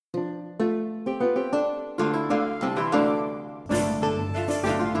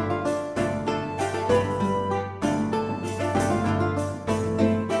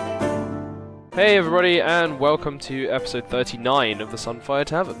Hey everybody, and welcome to episode 39 of the Sunfire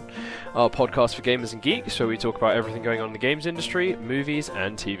Tavern, our podcast for gamers and geeks, where we talk about everything going on in the games industry, movies,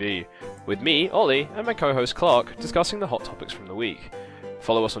 and TV. With me, Ollie, and my co-host Clark, discussing the hot topics from the week.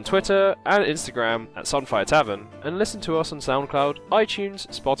 Follow us on Twitter and Instagram at Sunfire Tavern, and listen to us on SoundCloud, iTunes,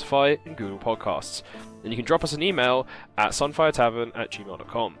 Spotify, and Google Podcasts. And you can drop us an email at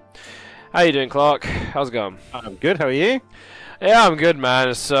sunfiretavern@gmail.com. How you doing, Clark? How's it going? I'm good, how are you? Yeah, I'm good, man.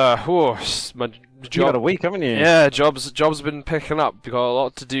 It's my You got a week, haven't you? Yeah, jobs been picking up. We've got a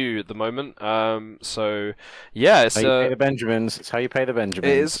lot to do at the moment. So yeah, it's how you pay the Benjamins. It's how you pay the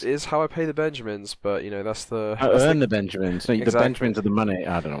Benjamins. it is how I pay the Benjamins, but that's the earn the Benjamins. No, Exactly. The Benjamins are the money.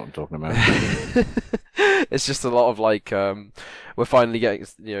 I don't know what I'm talking about. It's just a lot of we're finally getting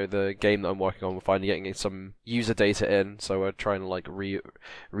the game that I'm working on. We're finally getting some user data in, so we're trying to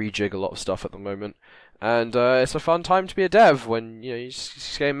rejig a lot of stuff at the moment. And it's a fun time to be a dev when you're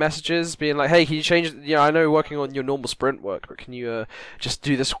just getting messages being like, "Hey, can you change? I know you're working on your normal sprint work, but can you just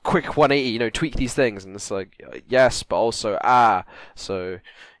do this quick 180? Tweak these things." And it's like, yes, but also So.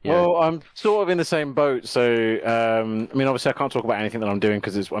 Well, I'm sort of in the same boat. So, obviously, I can't talk about anything that I'm doing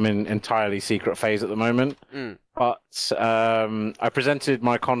because I'm in entirely secret phase at the moment. But I presented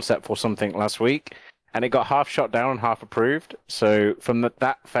my concept for something last week, and it got half shot down and half approved. So from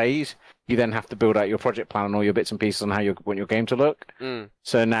that phase, you then have to build out your project plan and all your bits and pieces on how you want your game to look.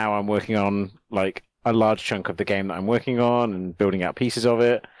 So now I'm working on a large chunk of the game that I'm working on and building out pieces of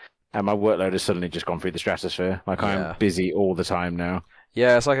it. And my workload has suddenly just gone through the stratosphere. I'm busy all the time now.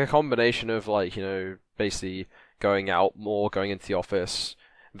 Yeah, it's like a combination of basically going out more, going into the office,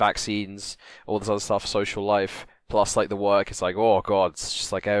 vaccines, all this other stuff, social life, plus the work. It's like, oh god, it's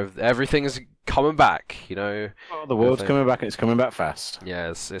just like everything's coming back, Oh, the world's coming back, and it's coming back fast. Yeah,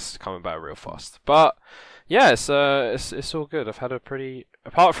 it's coming back real fast. But yeah, it's all good. I've had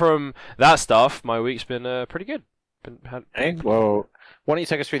apart from that stuff, my week's been pretty good. Well, why don't you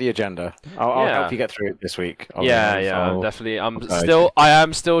take us through the agenda? I'll help you get through it this week. Definitely. I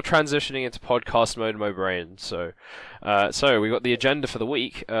am still transitioning into podcast mode in my brain. So we've got the agenda for the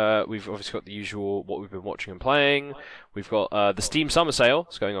week. We've obviously got the usual what we've been watching and playing. We've got the Steam Summer Sale.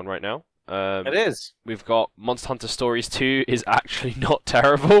 It's going on right now. It is. We've got Monster Hunter Stories 2 is actually not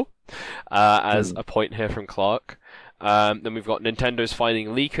terrible, as a point here from Clark. Then we've got Nintendo's finding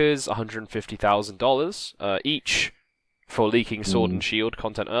leakers $150,000 each for leaking Sword and Shield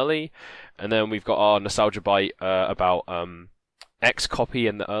content early. And then we've got our Nostalgia Bite about XCOPY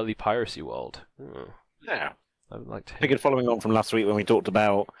and the early piracy world. Yeah. I would like to figured following on from last week when we talked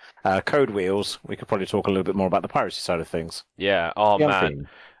about Code Wheels, we could probably talk a little bit more about the piracy side of things. Yeah, oh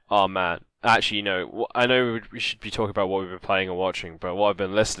man. Actually, I know we should be talking about what we've been playing and watching, but what I've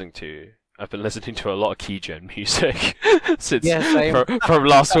been listening to a lot of Keygen music since from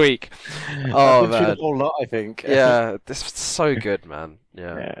last week. Oh man, the whole lot, I think. Yeah, this is so good, man.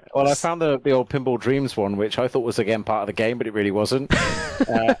 Yeah. Well, I found the old Pinball Dreams one, which I thought was again part of the game, but it really wasn't.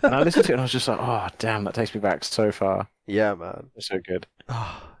 And I listened to it, and I was just like, oh damn, that takes me back so far. Yeah, man, it's so good.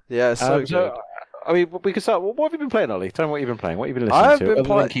 Yeah, it's so good. We could start. What have you been playing, Ollie? Tell me what you've been playing. What have you been listening to?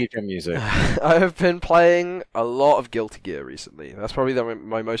 Other than Keygen music. I have been playing a lot of Guilty Gear recently. That's probably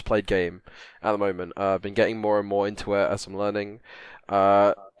my most played game at the moment. I've been getting more and more into it as I'm learning.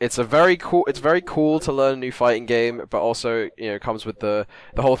 It's very cool to learn a new fighting game, but also it comes with the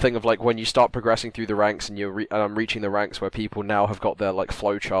whole thing of when you start progressing through the ranks and I'm reaching the ranks where people now have got their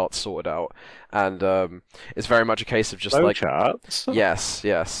flow charts sorted out, and it's very much a case of just flow charts. Yes.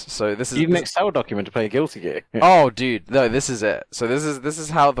 So this is you need an Excel document to play Guilty Gear. Oh, dude, no, this is it. So this is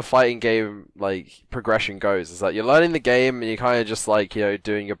how the fighting game progression goes. Is that you're learning the game and you're kind of just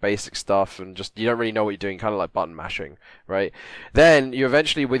doing your basic stuff and just you don't really know what you're doing, kind of like button mashing, right? Then you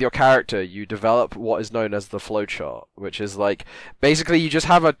eventually with your character you develop what is known as the flowchart, which is basically you just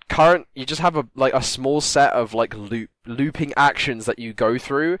have a small set of looping actions that you go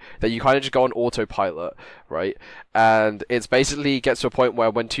through that you kind of just go on autopilot, right? And it's basically gets to a point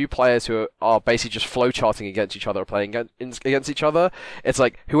where when two players who are basically just flowcharting against each other are playing against each other, it's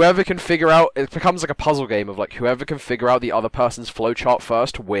whoever can figure out, it becomes a puzzle game of whoever can figure out the other person's flowchart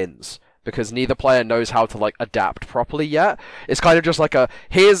first wins. Because neither player knows how to adapt properly yet. It's kind of just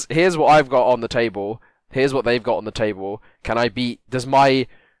here's what I've got on the table, here's what they've got on the table. Does my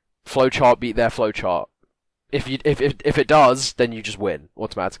flowchart beat their flowchart? If it does, then you just win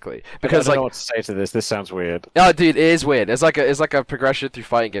automatically. Because I don't know what to say to this. This sounds weird. Oh, dude, it is weird. It's like a progression through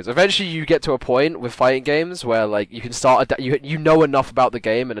fighting games. Eventually, you get to a point with fighting games where you can start you know enough about the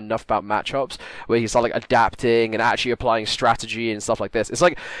game and enough about matchups where you can start adapting and actually applying strategy and stuff like this. It's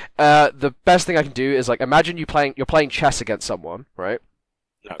the best thing I can do is imagine you're playing chess against someone, right?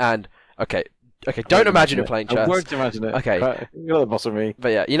 No. And okay, Okay, don't imagine you're playing I chess. won't imagine it. Okay. You're the boss of me. But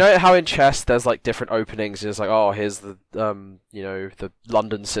yeah, you know how in chess there's like different openings. It's like, oh, here's the the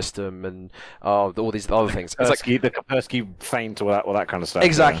London system and all these other things. It's like The Kaspersky feint, all that kind of stuff.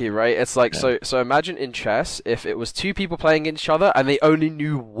 exactly right. It's like so imagine in chess if it was two people playing each other and they only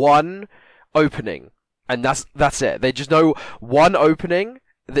knew one opening, and that's it. They just know one opening.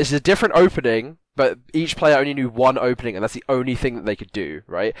 There's a different opening, but each player only knew one opening, and that's the only thing that they could do,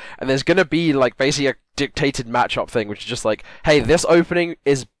 right? And there's gonna be like basically a dictated matchup thing, which is just like, hey, this opening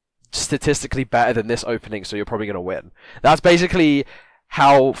is statistically better than this opening, so you're probably gonna win. That's basically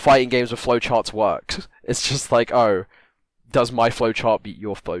how fighting games with flowcharts works. It's just like, oh, does my flowchart beat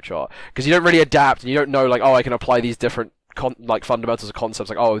your flowchart? Because you don't really adapt, and you don't know like, oh, I can apply these different fundamentals of concepts,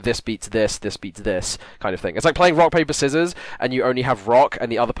 like, oh, this beats this beats this kind of thing. It's like playing rock paper scissors, and you only have rock,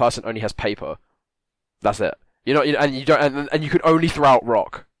 and the other person only has paper. That's it. And you don't, and you can only throw out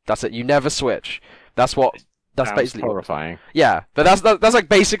rock. That's it. You never switch. That's basically horrifying. Yeah, but that's like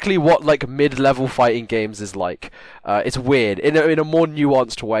basically what like mid-level fighting games is like. It's weird in a more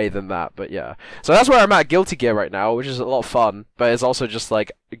nuanced way than that, but yeah. So that's where I'm at Guilty Gear right now, which is a lot of fun, but it's also just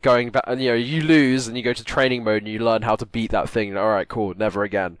like going back. And you lose and you go to training mode and you learn how to beat that thing. And, all right, cool, never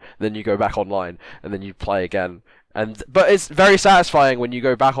again. Then you go back online and then you play again. But it's very satisfying when you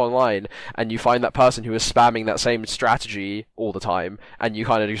go back online and you find that person who is spamming that same strategy all the time, and you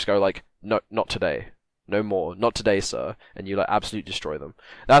kind of just go like, no, not today. No more. Not today, sir. And you like absolutely destroy them.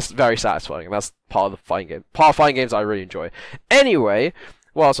 That's very satisfying. And that's part of the fighting game. Part of fighting games I really enjoy. Anyway,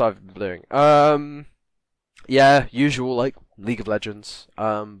 what else I've been doing? Yeah, usual like League of Legends.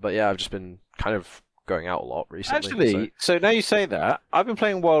 But yeah, I've just been kind of going out a lot recently. Actually, so now you say that, I've been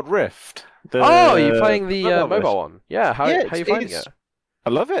playing Wild Rift. You're playing the mobile one. Yeah, how are you finding it? I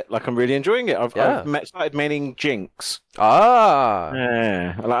love it. Like, I'm really enjoying it. I've started maining Jinx. Ah.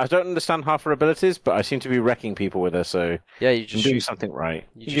 Yeah. Like, I don't understand half her abilities, but I seem to be wrecking people with her, so yeah, you just do something right.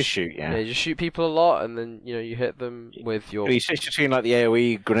 You just shoot, yeah. Yeah, you just shoot people a lot, and then, you hit them with your... You switch between, like, the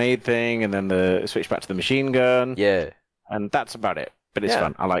AoE grenade thing, and then the switch back to the machine gun. Yeah. And that's about it. But it's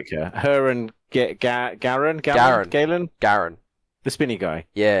fun. I like her. Her and Garen? Garen. The spinny guy.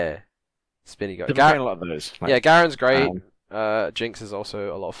 Yeah. Spinny guy. I've been playing a lot of those. Yeah, Garen's great. Jinx is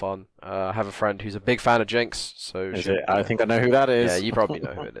also a lot of fun. I have a friend who's a big fan of Jinx, so I think I know who that is. Yeah, you probably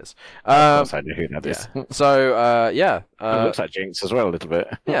know who it is. Of course I know who that is. So it looks like Jinx as well a little bit.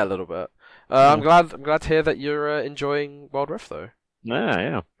 Yeah, a little bit. I'm glad to hear that you're enjoying Wild Rift though.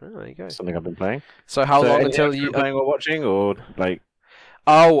 Yeah. Oh, there you go. Something I've been playing. So how long until you playing or watching or like?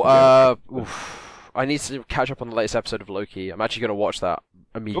 I need to catch up on the latest episode of Loki. I'm actually going to watch that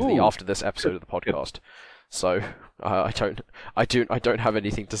immediately after this episode of the podcast. So I don't have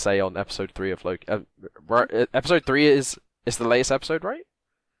anything to say on episode 3 of Loki. Episode 3 is the latest episode, right?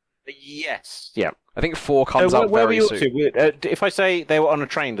 Yes. Yeah. I think 4 comes out very soon. If I say they were on a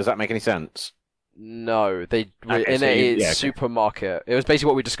train, does that make any sense? No, they were in a supermarket. It was basically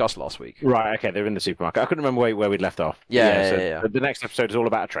what we discussed last week. Right, okay, they're in the supermarket. I couldn't remember where we'd left off. Yeah. The next episode is all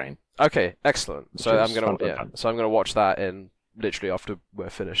about a train. Okay, excellent. So I'm gonna watch that in literally after we're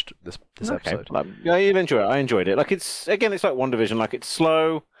finished this episode. Yeah, you'll enjoy it. I enjoyed it. Like it's like WandaVision. Like it's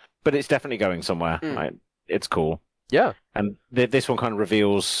slow, but it's definitely going somewhere. Like, it's cool. Yeah. And this one kind of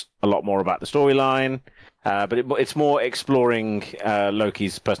reveals a lot more about the storyline, but it's more exploring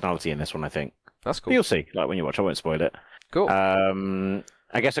Loki's personality in this one, I think. That's cool. But you'll see. Like when you watch, I won't spoil it. Cool.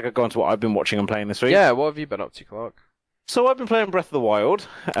 I guess I could go on to what I've been watching and playing this week. Yeah. What have you been up to, Clark? So I've been playing Breath of the Wild,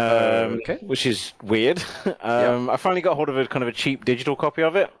 which is weird. I finally got hold of a kind of a cheap digital copy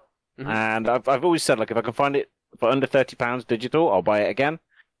of it, and I've always said like if I can find it for under £30 digital, I'll buy it again.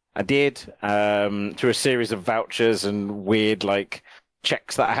 I did through a series of vouchers and weird like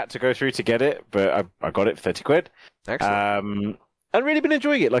checks that I had to go through to get it, but I got it for £30. Excellent. I've really been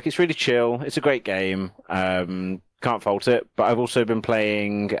enjoying it. Like it's really chill. It's a great game. Can't fault it. But I've also been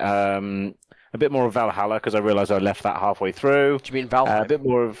playing a bit more of Valhalla because I realised I left that halfway through. Do you mean Valhalla? A bit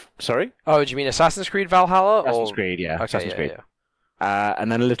more of... Sorry? Oh, do you mean Assassin's Creed Valhalla? Assassin's Creed, yeah. Okay, Assassin's Creed. Yeah.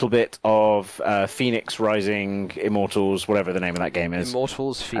 And then a little bit of Phoenix Rising, Immortals, whatever the name of that game is.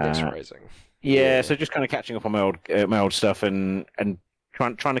 Immortals, Phoenix Rising. Yeah, so just kind of catching up on my old stuff and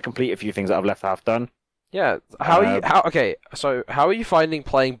trying to complete a few things that I've left half done. Yeah. How are you finding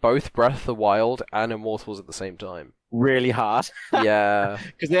playing both Breath of the Wild and Immortals at the same time? Really hard. Yeah.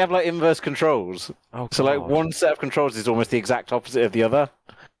 Because they have like inverse controls. Oh, so like one set of controls is almost the exact opposite of the other.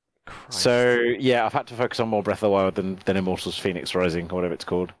 Christ. So yeah, I've had to focus on more Breath of the Wild than Immortals Phoenix Rising or whatever it's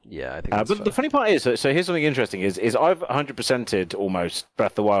called. Yeah, I think that's But the funny part is, so here's something interesting: is I've 100%ed almost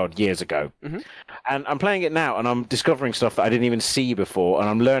Breath of the Wild years ago, and I'm playing it now, and I'm discovering stuff that I didn't even see before, and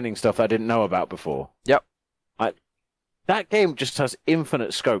I'm learning stuff that I didn't know about before. Yep. That game just has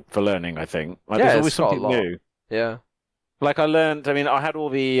infinite scope for learning. I think. Yeah, there's always it's got a something lot. new. Yeah. Like I learned, I mean, I had all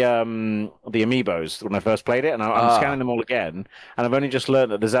the amiibos when I first played it, and I'm scanning them all again, and I've only just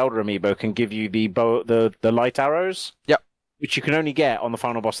learned that the Zelda amiibo can give you the light arrows. Yep. Which you can only get on the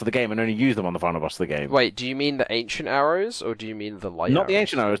final boss of the game, and only use them on the final boss of the game. Wait, do you mean the ancient arrows, or do you mean the light Not arrows? the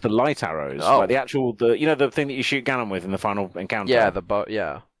ancient arrows, the light arrows. Oh. Like the actual, the thing that you shoot Ganon with in the final encounter. Yeah, the bow.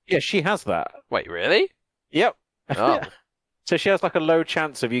 Yeah. Yeah, she has that. Wait, really? Yep. Oh. So she has like a low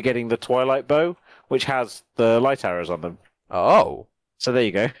chance of you getting the Twilight bow, which has the light arrows on them. Oh. So there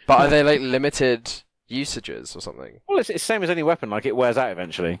you go. But are they like limited usages or something? Well, it's the same as any weapon. Like it wears out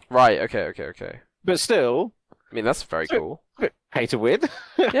eventually. Right. Okay. But still, I mean, that's very cool. pay to win.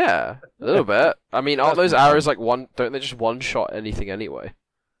 Yeah, a little bit. I mean, aren't those arrows like one? Don't they just one shot anything anyway?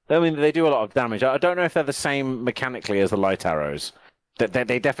 I mean, they do a lot of damage. I don't know if they're the same mechanically as the light arrows. They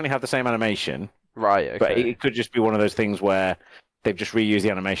definitely have the same animation. Right. Okay. But it could just be one of those things where they've just reused the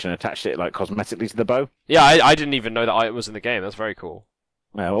animation and attached it like cosmetically to the bow. Yeah, I didn't even know that item was in the game. That's very cool.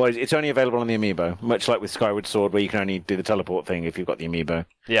 Yeah, well, it's only available on the amiibo, much like with Skyward Sword, where you can only do the teleport thing if you've got the amiibo.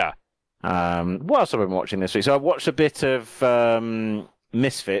 Yeah. What else have I been watching this week? So I watched a bit of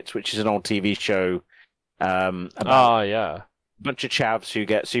Misfits, which is an old TV show about yeah. a bunch of chavs who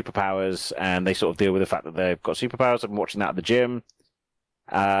get superpowers, and they sort of deal with the fact that they've got superpowers. I've been watching that at the gym.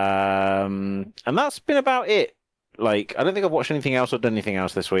 And that's been about it. Like, I don't think I've watched anything else or done anything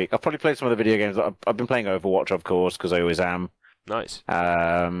else this week. I've probably played some of the video games. I've been playing Overwatch, of course, because I always am. Nice.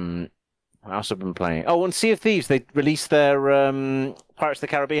 What else have I been playing? Oh, and Sea of Thieves, they released their Pirates of the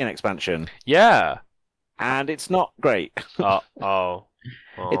Caribbean expansion. Yeah. And it's not great. Oh.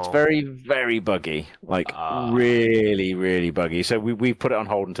 It's very, very buggy. Like, really, really buggy. So we put it on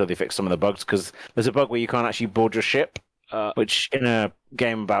hold until they fix some of the bugs, because there's a bug where you can't actually board your ship, which in a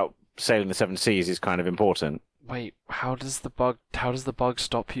game about sailing the seven seas is kind of important. Wait, how does the bug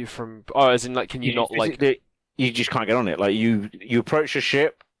stop you from? Oh, as in, like, can you not like? You just can't get on it. Like you approach the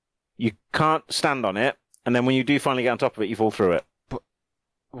ship, you can't stand on it, and then when you do finally get on top of it, you fall through it. But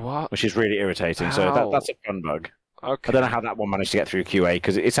what? Which is really irritating. How? So that's a fun bug. Okay. I don't know how that one managed to get through QA,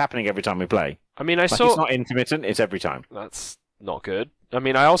 because it's happening every time we play. I mean, It's not intermittent; it's every time. That's not good. I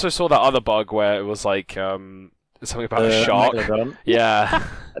mean, I also saw that other bug where it was like something about a shark. Megalodon. Yeah.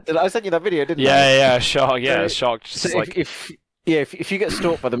 I sent you that video, didn't I? Yeah, shark. Yeah, shark. Just So like if you get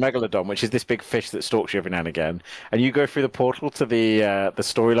stalked by the Megalodon, which is this big fish that stalks you every now and again, and you go through the portal to the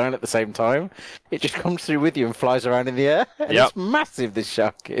storyline at the same time, it just comes through with you and flies around in the air. And It's massive, this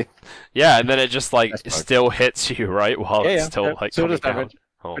shark is. Yeah, and then it just like still hits you, right? While it's still like still coming does damage. down.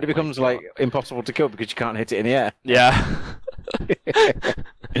 Oh But it becomes like impossible to kill because you can't hit it in the air. Yeah.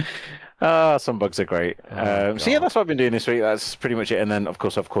 Some bugs are great. So yeah, that's what I've been doing this week. That's pretty much it. And then, of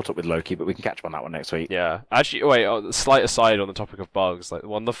course, I've caught up with Loki, but we can catch up on that one next week. Yeah. Actually, wait, slight aside on the topic of bugs. Like,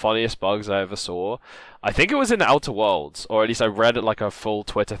 one of the funniest bugs I ever saw, I think it was in the Outer Worlds, or at least I read like a full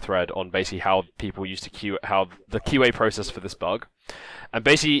Twitter thread on basically how people used to how the QA process for this bug. And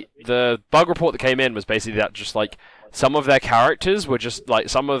basically, the bug report that came in was basically that just like some of their characters were just like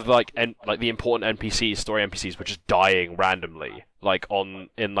some of like the important NPCs, story NPCs, were just dying randomly, like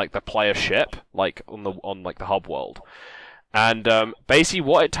in like the player ship, like on like the hub world. And basically,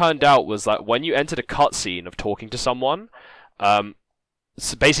 what it turned out was that when you entered a cutscene of talking to someone, so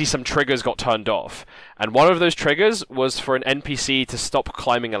basically some triggers got turned off, and one of those triggers was for an NPC to stop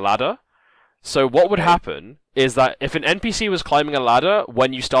climbing a ladder. So what would happen is that if an NPC was climbing a ladder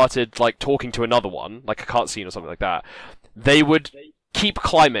when you started like talking to another one, like a cutscene or something like that, they would keep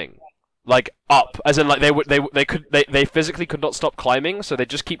climbing, like up, as in like they physically could not stop climbing, so they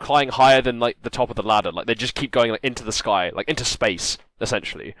just keep climbing higher than like the top of the ladder, like they just keep going like into the sky, like into space,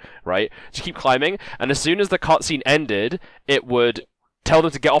 essentially, right? Just keep climbing, and as soon as the cutscene ended, it would tell them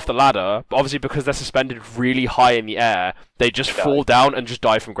to get off the ladder, but obviously because they're suspended really high in the air, they just fall down and just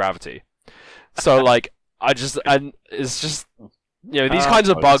die from gravity. So like and it's just, you know, these kinds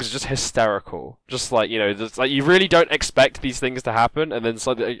of bugs are just hysterical. Just like, you know, just like you really don't expect these things to happen, and then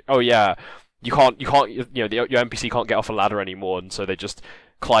suddenly, oh yeah, you can't, you know, your NPC can't get off a ladder anymore, and so they just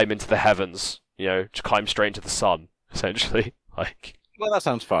climb into the heavens, you know, just climb straight into the sun, essentially. Like, well, that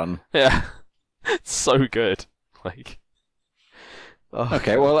sounds fun. Yeah, it's so good. Like,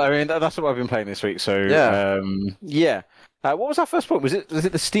 okay, well, I mean, that's what I've been playing this week. So yeah. What was our first point? Was it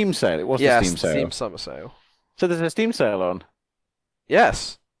the Steam sale? It was the Steam sale. Steam Summer Sale. So there's a Steam sale on.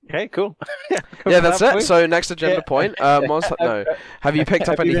 Yes. Okay, cool. Yeah, that's it. Point. So next agenda Yeah. point. No. Have you picked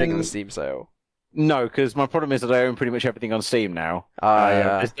up Have you anything in the been- Steam sale? No, because my problem is that I own pretty much everything on Steam now.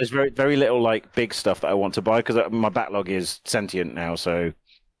 Yeah. There's very little like big stuff that I want to buy because my backlog is sentient now. So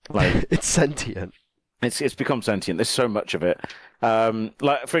like It's sentient. it's become sentient. There's so much of it.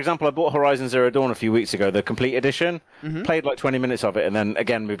 Like for example, I bought Horizon Zero Dawn a few weeks ago, the complete edition. Mm-hmm. Played like 20 minutes of it, and then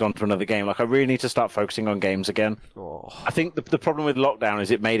again moved on to another game. Like I really need to start focusing on games again. Oh. I think the problem with lockdown is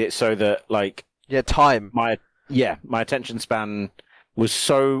it made it so that like Yeah, time. my attention span was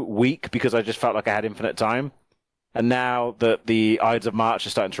so weak because I just felt like I had infinite time. And now that the Ides of March are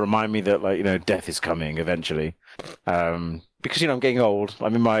starting to remind me that, like, death is coming eventually. Because, I'm getting old.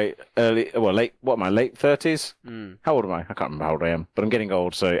 I'm in my late 30s? Mm. How old am I? I can't remember how old I am. But I'm getting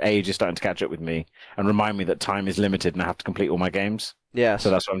old, so age is starting to catch up with me and remind me that time is limited and I have to complete all my games. Yes. So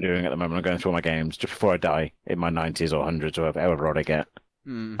that's what I'm doing at the moment. I'm going through all my games just before I die in my 90s or 100s or however old I get.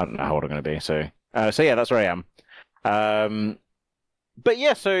 Mm. I don't know how old I'm going to be. So yeah, that's where I am. But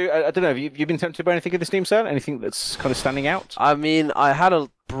yeah, so I don't know. Have you been tempted by anything in the Steam sale? Anything that's kind of standing out? I mean, I had a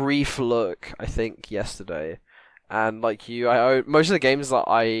brief look, I think, yesterday, and like you, I own most of the games that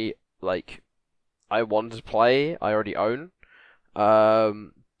I wanted to play. I already own.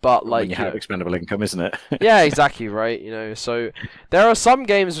 But like when you have expendable income, isn't it? yeah, exactly right. So there are some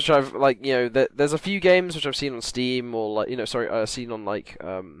games which I've there's a few games which I've seen on Steam or seen on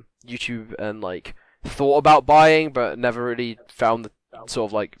YouTube and thought about buying, but never really found the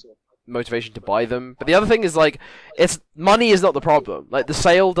sort of motivation to buy them. But the other thing is it's money is not the problem. The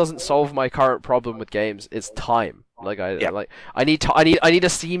sale doesn't solve my current problem with games. It's time. I need a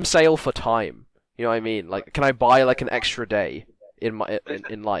Steam sale for time. You know what I mean? Can I buy an extra day in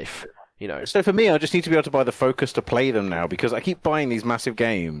life? So for me, I just need to be able to buy the Focus to play them now because I keep buying these massive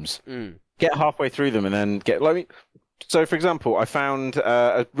games, get halfway through them, and then get So for example, I found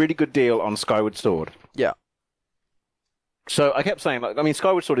a really good deal on Skyward Sword. Yeah. So I kept saying,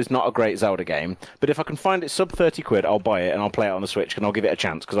 Skyward Sword is not a great Zelda game, but if I can find it sub 30 quid, I'll buy it and I'll play it on the Switch and I'll give it a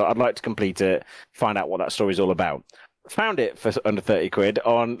chance because I'd like to complete it, find out what that story's all about. Found it for under 30 quid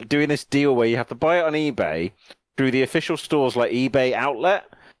on doing this deal where you have to buy it on eBay through the official stores like eBay Outlet,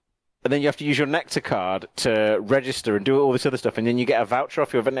 and then you have to use your Nectar card to register and do all this other stuff, and then you get a voucher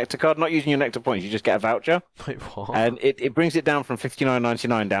off your Nectar card, not using your Nectar points, you just get a voucher. Wait, what? And it brings it down from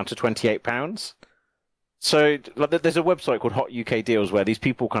 £59.99 down to £28. So there's a website called Hot UK Deals where these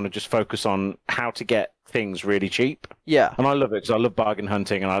people kind of just focus on how to get things really cheap. Yeah. And I love it because I love bargain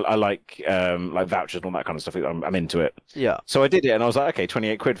hunting and I like vouchers and all that kind of stuff. I'm into it. Yeah. So I did it and I was like, okay,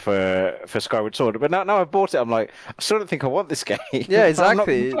 28 quid for Skyward Sword. But now I've bought it, I'm like, I still don't think I want this game. Yeah,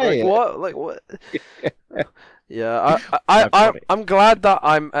 exactly. What? Yeah, I'm glad that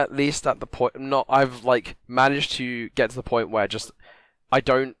I'm at least at the point. I've managed to get to the point where just I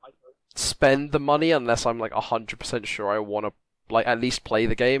don't spend the money unless I'm 100% sure I want to at least play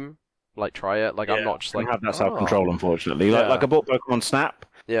the game, try it. I'm not just I don't have that self-control, unfortunately. I bought Pokemon Snap.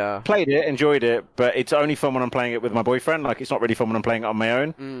 Yeah. Played it, enjoyed it, but it's only fun when I'm playing it with my boyfriend. It's not really fun when I'm playing it on my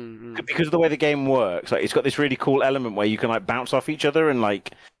own. Mm-hmm. Because of the way the game works. It's got this really cool element where you can bounce off each other and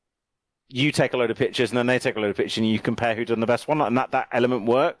you take a load of pictures and then they take a load of pictures and you compare who's done the best one, and that element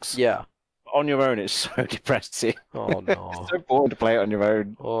works. Yeah. On your own, it's so depressing. Oh no! It's so boring to play it on your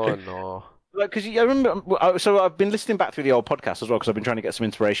own. Oh no! Because I remember, so I've been listening back through the old podcast as well because I've been trying to get some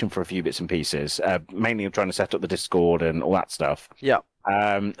inspiration for a few bits and pieces. Mainly, I'm trying to set up the Discord and all that stuff. Yeah.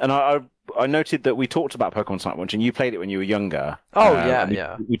 And I noted that we talked about Pokemon Snap once, and you played it when you were younger. Oh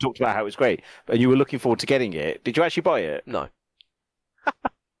yeah. We talked about how it was great, and you were looking forward to getting it. Did you actually buy it? No.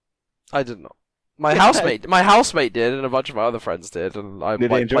 I did not. My housemate did, and a bunch of my other friends did, and I Did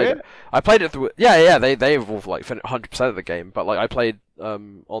they enjoy played it. I played it through. Yeah. They've all 100% of the game, but I played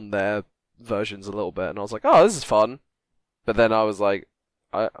on their versions a little bit, and I was like, oh, this is fun. But then I was like,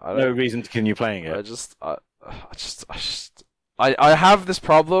 I don't. No reason to continue playing it. I have this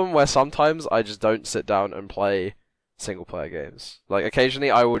problem where sometimes I just don't sit down and play single player games. Occasionally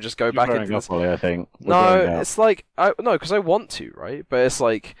I will just go back into this. I think. No, it's no, because I want to, right? But it's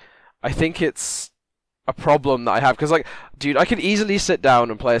I think it's a problem that I have because dude, I could easily sit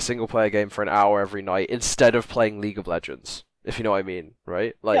down and play a single player game for an hour every night instead of playing League of Legends, if you know what I mean,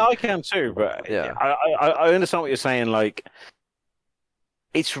 right? Yeah, I can too, but yeah. I understand what you're saying.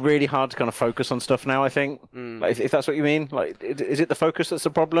 It's really hard to kind of focus on stuff now, I think. If that's what you mean. Is it the focus that's the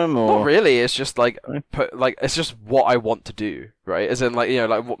problem, or not really? It's just it's just what I want to do, right? As in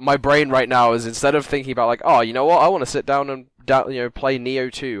my brain right now is, instead of thinking about oh, you know what, I want to sit down and play Neo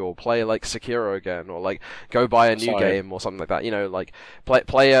 2 or play like Sekiro again, or like go buy a new game or something like that. Like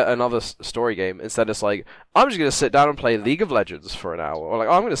play another story game. Instead, it's like I'm just gonna sit down and play League of Legends for an hour, or like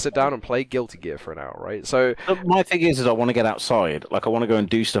I'm gonna sit down and play Guilty Gear for an hour, right? So my thing is I want to get outside. Like I want to go and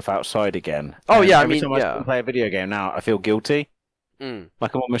do stuff outside again. Oh yeah, every time I play a video game now, I feel guilty.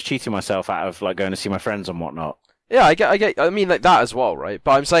 Like I'm almost cheating myself out of like going to see my friends and whatnot. Yeah, I mean like that as well, right?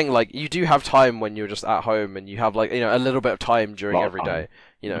 But I'm saying like you do have time when you're just at home and you have like a little bit of time during every day,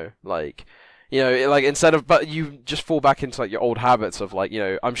 like instead of, but you just fall back into like your old habits of like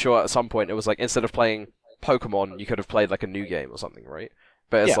I'm sure at some point it was like instead of playing Pokemon you could have played like a new game or something, right?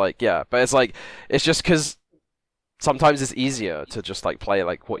 But it's it's just because sometimes it's easier to just like play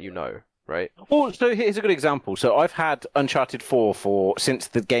like what you know. Right. Well, so here's a good example. So I've had Uncharted 4 since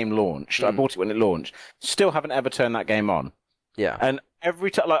the game launched. I bought it when it launched. Still haven't ever turned that game on. Yeah. And every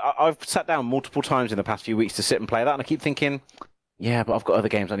time, like I've sat down multiple times in the past few weeks to sit and play that, and I keep thinking, yeah, but I've got other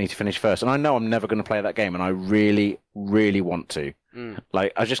games I need to finish first, and I know I'm never going to play that game, and I really, really want to.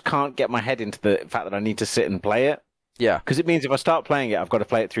 Like I just can't get my head into the fact that I need to sit and play it. Yeah. Because it means if I start playing it, I've got to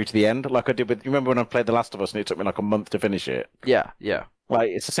play it through to the end, like I did with. You remember when I played The Last of Us, and it took me like a month to finish it? Yeah. Yeah.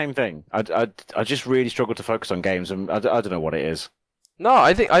 Like it's the same thing. I just really struggle to focus on games, and I don't know what it is. No,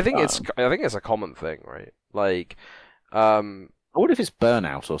 I think it's a common thing, right? Like, I wonder if it's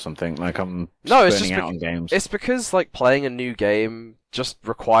burnout or something. Like it's burning out on games. It's because like playing a new game just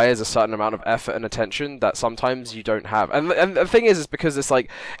requires a certain amount of effort and attention that sometimes you don't have. And the thing is because it's kind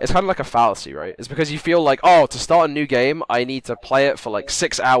of like a fallacy, right? It's because you feel like, oh, to start a new game, I need to play it for like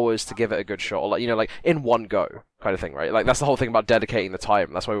 6 hours to give it a good shot, or like like in one go. Kind of thing, right? Like that's the whole thing about dedicating the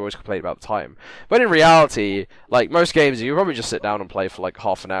time. That's why we always complain about the time. But in reality, like most games, you probably just sit down and play for like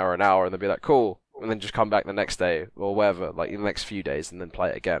half an hour, and then be like, cool, and then just come back the next day or whatever, like in the next few days, and then play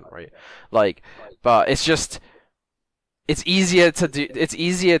it again, right? Like, but it's easier to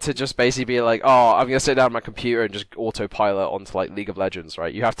just basically be like, oh, I'm gonna sit down on my computer and just autopilot onto like League of Legends,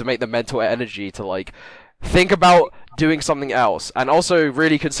 right? You have to make the mental energy to like think about doing something else, and also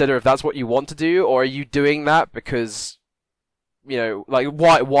really consider if that's what you want to do, or are you doing that because like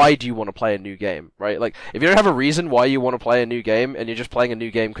why do you want to play a new game, right? Like if you don't have a reason why you want to play a new game and you're just playing a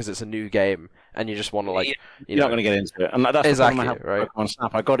new game because it's a new game and you just want to like you're not going to get into it, and that's exactly the problem I have right on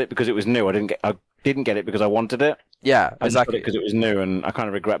Snap. I got it because it was new. I didn't get it because I wanted it. Yeah, exactly. Because it was new, and I kind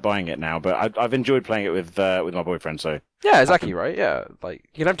of regret buying it now. But I've enjoyed playing it with my boyfriend. So yeah, exactly right. Yeah, like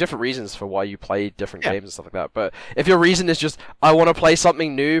you can have different reasons for why you play different games and stuff like that. But if your reason is just I want to play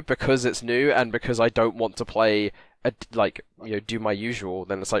something new because it's new and because I don't want to play do my usual,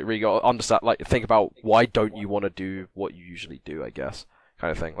 then it's like really got to understand, like think about why don't you want to do what you usually do, I guess,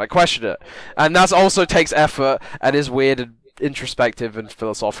 kind of thing. Like question it, and that also takes effort and is weird and introspective and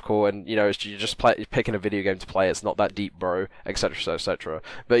philosophical, and you're just picking a video game to play. It's not that deep, bro, etc etc.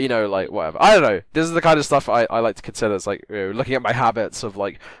 But like whatever, I don't know, this is the kind of stuff I like to consider. It's like looking at my habits of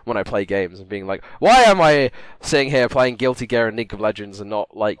like when I play games and being like, why am I sitting here playing Guilty Gear and League of Legends and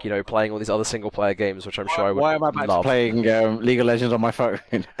not like playing all these other single player games, which I'm sure I would why am I back to playing League of Legends on my phone?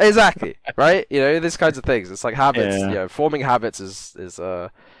 Exactly, right? These kinds of things. It's like habits. Forming habits is a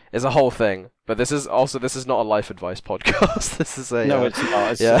whole thing. But this is not a life advice podcast. This is a no, it's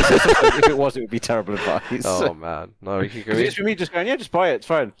not. If it was, it would be terrible advice. Oh man, no, we could go. It's for me just going, just buy it. It's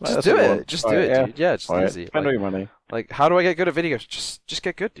fine. Just do it. Just do it, dude. Yeah, just easy. Spend all your money. Like, how do I get good at video games? Just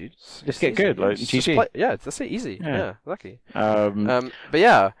get good, dude. Just get good, like GG. Yeah, that's it. Easy. Yeah, exactly. But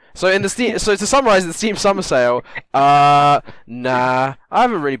yeah. So in the Steam, so to summarize the Steam Summer Sale, nah, I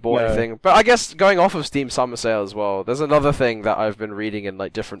haven't really bought anything. But I guess going off of Steam Summer Sale as well, there's another thing that I've been reading in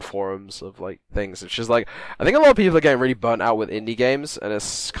like different forums of like things. It's just like I think a lot of people are getting really burnt out with indie games, and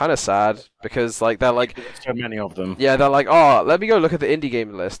it's kind of sad because like they're like so many of them. Yeah, they're like, oh, let me go look at the indie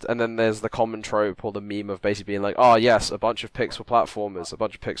game list, and then there's the common trope or the meme of basically being like, oh yes, a bunch of pixel platformers, a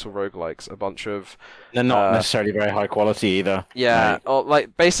bunch of pixel roguelikes, a bunch of they're not necessarily very high quality either. Yeah, or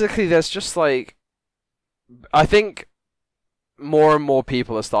like basically there's just like I think more and more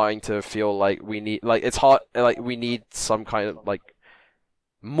people are starting to feel like we need it's hard, like we need some kind of like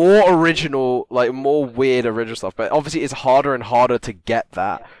more original, like more weird original stuff, but obviously it's harder and harder to get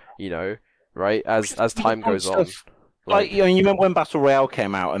that, right, as time goes on. Like you remember when Battle Royale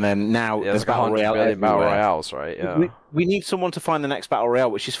came out, and then now there's Battle Royale everywhere. Battle Royales, right? Yeah. We need someone to find the next Battle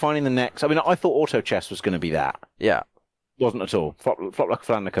Royale, which is finding the next. I mean, I thought Auto Chess was going to be that. Yeah. Wasn't at all. Flop like a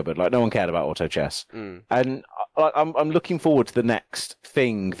fly in the cupboard. Like no one cared about Auto Chess. And I'm looking forward to the next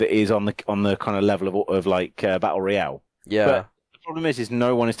thing that is on the kind of level of like Battle Royale. Yeah. But the problem is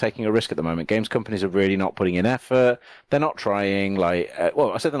no one is taking a risk at the moment. Games companies are really not putting in effort. They're not trying. I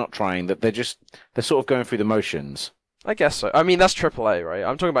said they're not trying. That they're sort of going through the motions. I guess so. I mean, that's AAA, right?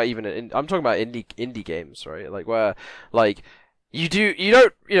 I'm talking about I'm talking about indie games, right? Like where like you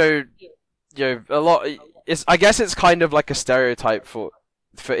don't a lot. It's I guess it's kind of like a stereotype for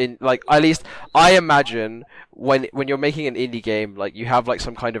in like at least I imagine when you're making an indie game, like you have like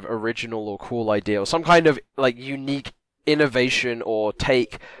some kind of original or cool idea or some kind of like unique innovation or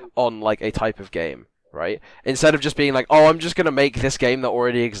take on like a type of game, right? Instead of just being like, oh, I'm just gonna make this game that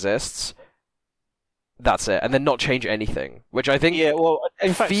already exists. That's it, and then not change anything, which I think Yeah, well,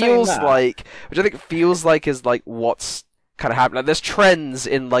 in fact, feels like, which I think feels like is like what's kind of happening. Like, there's trends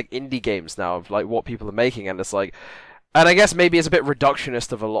in like indie games now of like what people are making, and it's like, and I guess maybe it's a bit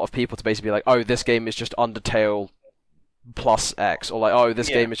reductionist of a lot of people to basically be like, oh, this game is just Undertale plus X, or like, oh, this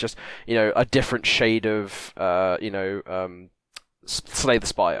game is just a different shade of Slay the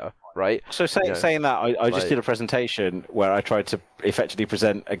Spire, right? So saying that, I just did a presentation where I tried to effectively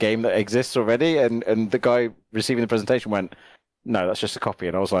present a game that exists already, and the guy receiving the presentation went, "No, that's just a copy,"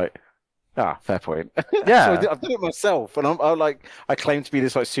 and I was like, "Ah, fair point." Yeah, so I've done it myself, and I claim to be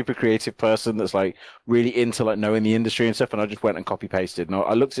this like super creative person that's like really into like knowing the industry and stuff, and I just went and copy pasted, and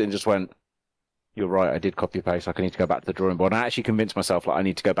I looked at it and just went, "You're right, I did copy paste. Like I need to go back to the drawing board." And I actually convinced myself like I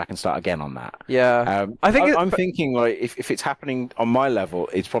need to go back and start again on that. yeah. I think I'm thinking like if it's happening on my level,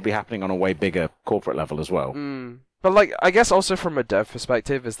 it's probably happening on a way bigger corporate level as well. But like, I guess also from a dev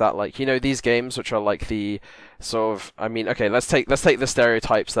perspective is that like these games which are like the sort of okay, let's take the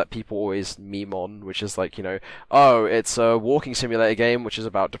stereotypes that people always meme on, which is like oh, it's a walking simulator game which is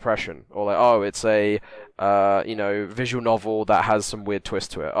about depression, or like oh, it's a visual novel that has some weird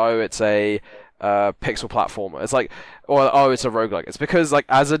twist to it. Oh, it's a pixel platformer. It's like, or oh, it's a roguelike. It's because like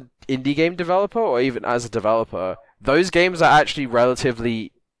as an indie game developer or even as a developer, those games are actually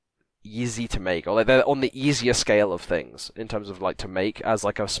relatively easy to make, or like they're on the easier scale of things in terms of like to make as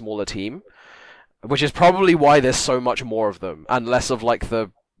like a smaller team, which is probably why there's so much more of them and less of like the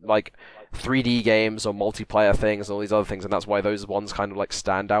 3D games or multiplayer things and all these other things, and that's why those ones kind of like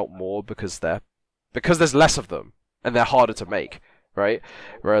stand out more because there's less of them and they're harder to make, right?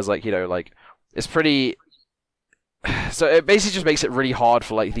 Whereas like like it's pretty. So it basically just makes it really hard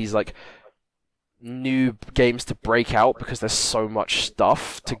for like these like new games to break out because there's so much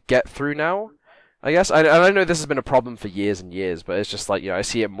stuff to get through now. I guess I know this has been a problem for years and years, but it's just like I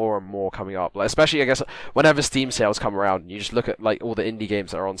see it more and more coming up. Like especially I guess whenever Steam sales come around, and you just look at like all the indie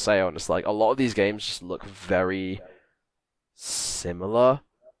games that are on sale, and it's like a lot of these games just look very similar.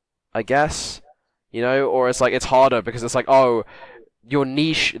 I guess or it's like it's harder because it's like oh, the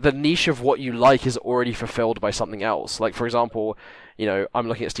niche of what you like is already fulfilled by something else. Like for example, I'm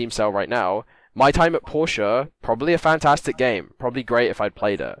looking at Steam sale right now. My Time at Portia, probably a fantastic game, probably great if I'd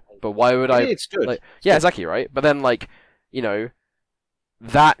played it. But why would I? It's good. Yeah, exactly right. But then like,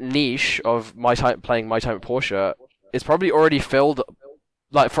 that niche of playing My Time at Portia is probably already filled.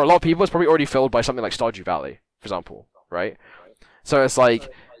 Like for a lot of people, it's probably already filled by something like Stardew Valley, for example, right? So it's like.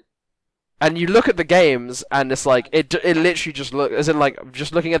 And you look at the games, and it's like it literally just as in like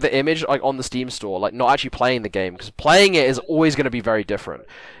just looking at the image like on the Steam store, like not actually playing the game, because playing it is always going to be very different.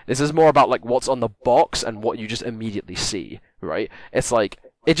 This is more about like what's on the box and what you just immediately see, right? It's like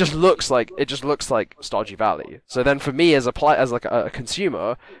it just looks like Stardew Valley. So then for me as a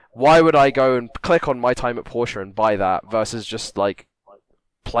consumer, why would I go and click on My Time at Portia and buy that versus just like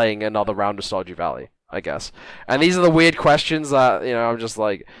playing another round of Stardew Valley? I guess. And these are the weird questions that I'm just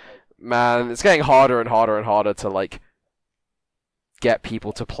like. Man, it's getting harder and harder and harder to like get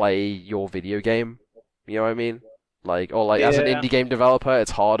people to play your video game. You know what I mean? Like, or like as an indie game developer, it's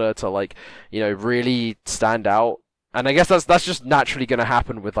harder to like, really stand out. And I guess that's just naturally going to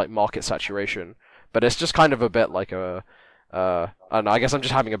happen with like market saturation. But it's just kind of a bit like I don't know, I guess I'm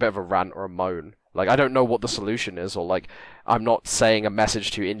just having a bit of a rant or a moan. Like, I don't know what the solution is, or like, I'm not saying a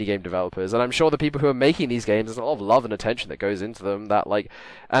message to indie game developers. And I'm sure the people who are making these games, there's a lot of love and attention that goes into them. That like,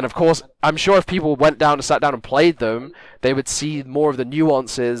 and of course, I'm sure if people sat down and played them, they would see more of the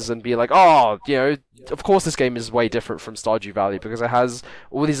nuances and be like, oh, of course this game is way different from Stardew Valley because it has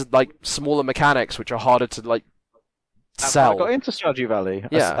all these like smaller mechanics which are harder to like sell. I got into Stardew Valley.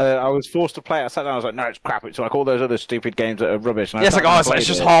 Yeah. I was forced to play it. I sat down. I was like, no, it's crap. It's like all those other stupid games that are rubbish. And it's like, oh, it's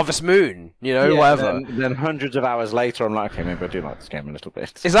just Harvest Moon, whatever. Then hundreds of hours later, I'm like, okay, maybe I do like this game a little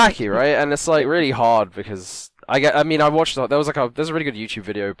bit. Exactly, right? And it's like really hard because I watched there's a really good YouTube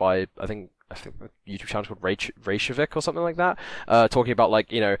video by I think a YouTube channel called Reykjavik or something like that, talking about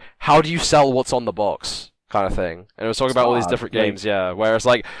like how do you sell what's on the box kind of thing, and it was talking about all these different games, where it's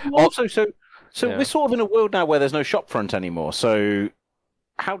like also So we're sort of in a world now where there's no shop front anymore. So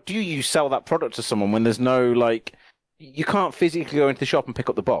how do you sell that product to someone when there's no like, you can't physically go into the shop and pick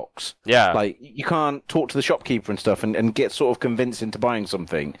up the box. Yeah. Like, you can't talk to the shopkeeper and stuff and get sort of convinced into buying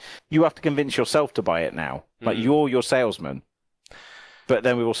something. You have to convince yourself to buy it now. Like, you're your salesman. But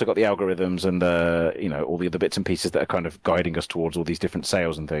then we've also got the algorithms and all the other bits and pieces that are kind of guiding us towards all these different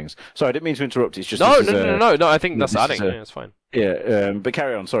sales and things. Sorry, I didn't mean to interrupt. It's just no. I think that's adding. Yeah, it's fine. Yeah, but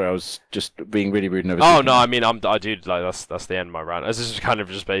carry on. Sorry, I was just being really rude and Oh no, I mean, I do like that's the end of my rant. This is kind of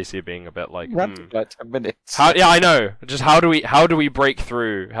just basically being a bit like like 10 minutes. Yeah, I know. Just how do we break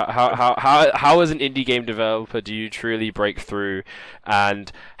through? How as an indie game developer do you truly break through,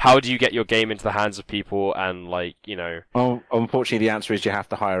 and how do you get your game into the hands of people? And Oh, unfortunately, the answer is you have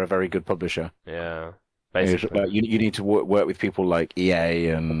to hire a very good publisher. Yeah. Basically. You need to work with people like EA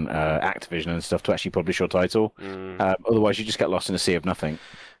and Activision and stuff to actually publish your title. Otherwise, you just get lost in a sea of nothing.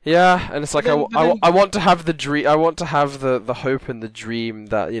 Yeah, and it's like I want to have the dream. I want to have the hope and the dream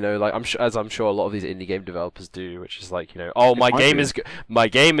that I'm sure a lot of these indie game developers do, which is my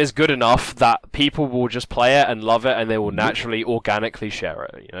game is good enough that people will just play it and love it, and they will naturally organically share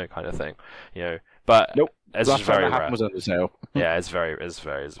it, kind of thing, But nope. It's last very time that rare. happened was Undertale. Yeah, it's very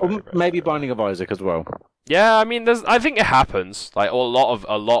rare. Maybe Binding of Isaac as well. Yeah, I mean, I think it happens. Like a lot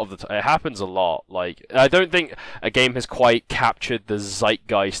of the time, it happens a lot. Like I don't think a game has quite captured the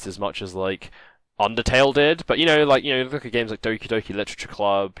zeitgeist as much as Undertale did. But look at games like Doki Doki Literature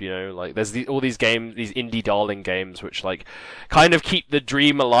Club. There's all these games, these indie darling games, which kind of keep the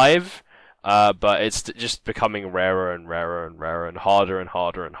dream alive. But it's just becoming rarer and rarer and rarer and harder and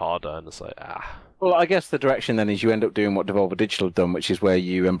harder and harder. And it's like Well, I guess the direction then is you end up doing what Devolver Digital have done, which is where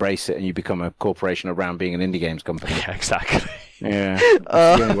you embrace it and you become a corporation around being an indie games company. Yeah, exactly. Yeah.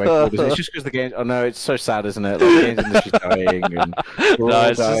 The only way forward, it's just because the games. Oh no, it's so sad, isn't it? Like, the games industry's dying, and we're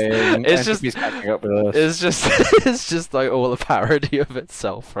all dying. It's just catching up with us. It's just all a parody of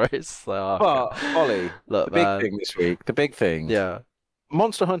itself, right? It's like, but Ollie, look, the big thing this week, the big thing. Yeah.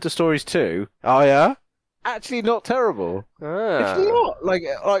 Monster Hunter Stories 2. Oh yeah. Actually, not terrible. Ah. It's not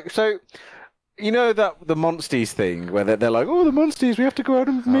like so. You know that the Monsties thing, where they're like, "Oh, the Monsties, we have to go out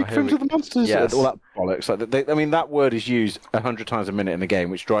and make films with the monsters." Yes. All that bollocks. I mean, that word is used 100 times a minute in the game,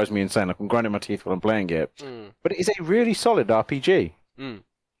 which drives me insane. Like, I'm grinding my teeth while I'm playing it. But it is a really solid RPG.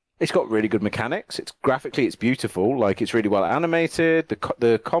 It's got really good mechanics. It's graphically, it's beautiful. Like, it's really well animated.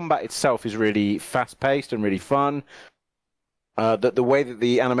 The combat itself is really fast paced and really fun. The way that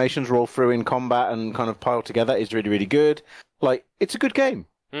the animations roll through in combat and kind of pile together is really, really good. Like, it's a good game.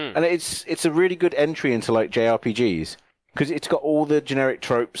 And it's a really good entry into JRPGs because it's got all the generic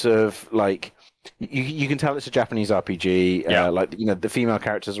tropes of you can tell it's a Japanese RPG. Yeah. The female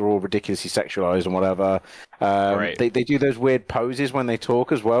characters are all ridiculously sexualized and whatever. Right. They do those weird poses when they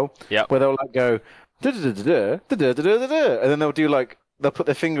talk as well. Yeah. Where they'll go da da da da da da da da, and then they'll do they'll put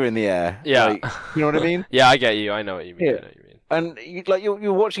their finger in the air. Yeah. You know what I mean? Yeah, I get you. I know what you mean. Yeah. I know what you mean. And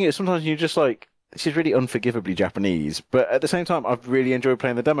you're watching it sometimes and you're just like, this is really unforgivably Japanese, but at the same time, I've really enjoyed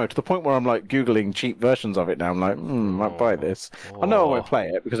playing the demo to the point where I'm Googling cheap versions of it now. I'm like, might buy this. I know I won't play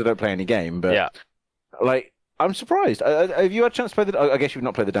it because I don't play any game, but yeah. I'm surprised. Have you had a chance to play I guess you've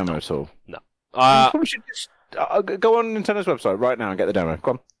not played the demo at all. No. You probably should just go on Nintendo's website right now and get the demo.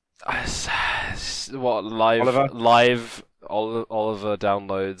 Come on. What Oliver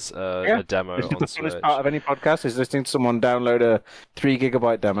downloads a demo It's on the Switch. funnest part of any podcast is listening to someone download a 3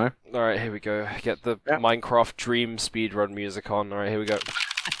 GB demo. All right, here we go. Get the Minecraft Dream speedrun music on. All right, here we go.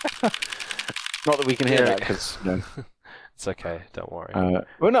 Not that we can hear that because it's okay. Don't worry.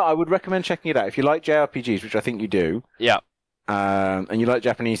 Well, no, I would recommend checking it out if you like JRPGs, which I think you do. Yeah. And you like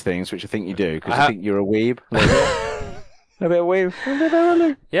Japanese things, which I think you do, because I think you're a weeb. A bit of weeb.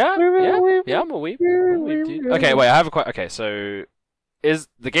 Yeah, I'm a weeb. Dude. Okay, wait, I have a question. Okay, so is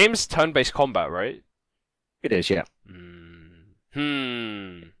the game's turn-based combat, right? It is, yeah.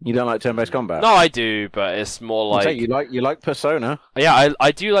 You don't like turn-based combat? No, I do, but it's more like you like Persona. Yeah,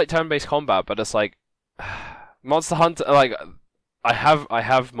 I do like turn-based combat, but it's like Monster Hunter. I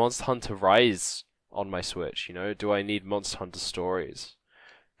have Monster Hunter Rise on my Switch. Do I need Monster Hunter Stories?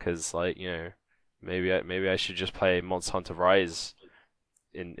 Because maybe I should just play Monster Hunter Rise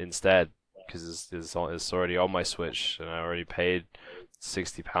instead, because it's already on my Switch and I already paid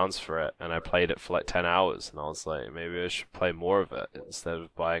 £60 for it, and I played it for 10 hours, and I was like, maybe I should play more of it instead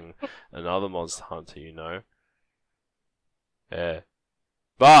of buying another Monster Hunter, Yeah.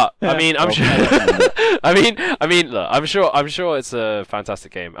 But I mean, I'm sure. Look, I'm sure it's a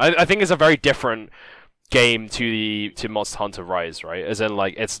fantastic game. I think it's a very different game to Monster Hunter Rise, right? As in,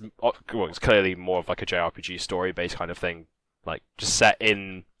 it's clearly more of a JRPG story-based kind of thing, just set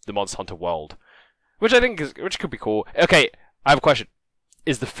in the Monster Hunter world, which I think which could be cool. Okay, I have a question: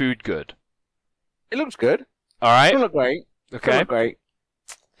 is the food good? It looks good. All right. Doesn't look great. Okay. Doesn't look great.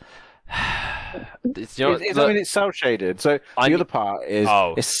 It's, you know, I mean, it's cell shaded. So the other part is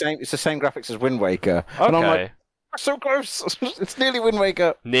it's the same graphics as Wind Waker. Okay. And I'm like, so close. It's nearly Wind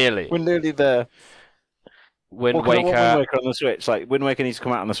Waker. Nearly. We're nearly there. Wind Waker. Wind Waker on the Switch. Like Wind Waker needs to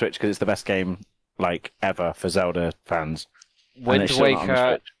come out on the Switch because it's the best game like ever for Zelda fans. Wind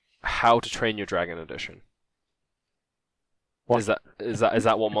Waker. How to Train Your Dragon Edition. What? Is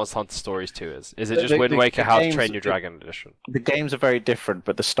that what Monster Hunter Stories 2 is? Is it just Wind Waker How to Train Your Dragon Edition? The games are very different,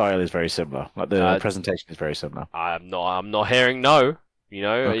 but the style is very similar. Like the presentation is very similar. I'm not hearing no. You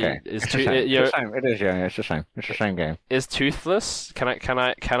know, okay. It's a shame. It is, yeah. It's a shame. It's a shame game. Is Toothless? Can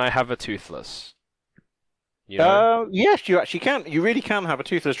I have a Toothless? You know? Yes, you actually can. You really can have a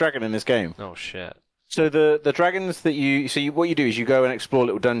Toothless dragon in this game. Oh shit. So the dragons that what you do is you go and explore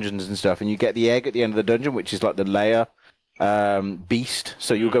little dungeons and stuff, and you get the egg at the end of the dungeon, which is like the layer beast.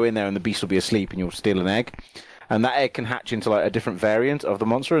 So you'll go in there and the beast will be asleep, and you'll steal an egg, and that egg can hatch into like a different variant of the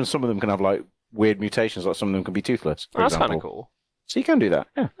monster, and some of them can have like weird mutations, like some of them can be toothless. That's kind of cool. So you can do that.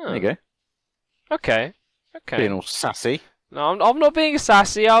 Yeah, there you go. Okay. Being all sassy. No, I'm not being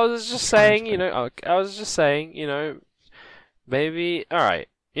sassy. I was just saying, maybe. All right.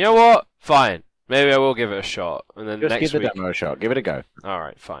 You know what? Fine. Maybe I will give it a shot, and then just next give week... the demo a shot. Give it a go. All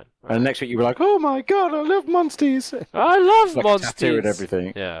right, fine. And next week you'll be like, "Oh my god, I love Monsters! I love like Monsters!" Tattoo and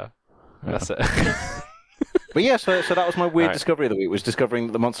everything. Yeah, that's it. But yeah, so that was my weird discovery of the week. Was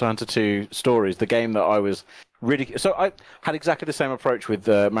discovering the Monster Hunter 2 Stories, the game that I was really. So I had exactly the same approach with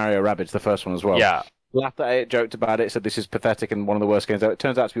Mario Rabbids, the first one as well. Yeah. Laughed at it, joked about it, said this is pathetic and one of the worst games ever. It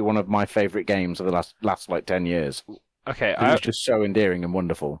turns out to be one of my favourite games of the last like 10 years. Okay, it was just so endearing and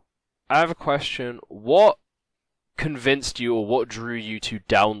wonderful. I have a question. What convinced you, or what drew you to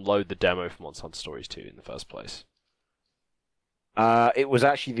download the demo for Monster Hunter Stories 2 in the first place? It was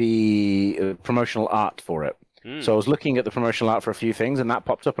actually the promotional art for it. So I was looking at the promotional art for a few things, and that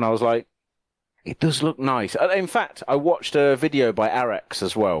popped up, and I was like, it does look nice. In fact, I watched a video by Arex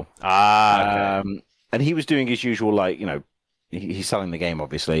as well. Okay. And he was doing his usual, like, you know, he's selling the game,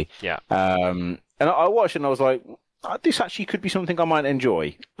 obviously. Yeah. And I watched it, and I was like, this actually could be something I might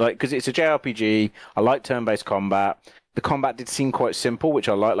enjoy. Like, because it's a JRPG, I like turn-based combat. The combat did seem quite simple, which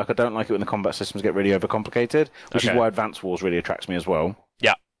I like. Like, I don't like it when the combat systems get really overcomplicated, which is why Advance Wars really attracts me as well.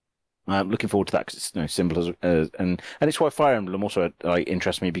 Yeah. I'm looking forward to that because it's simple and it's why Fire Emblem also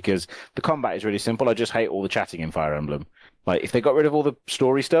interests me because the combat is really simple. I just hate all the chatting in Fire Emblem. Like if they got rid of all the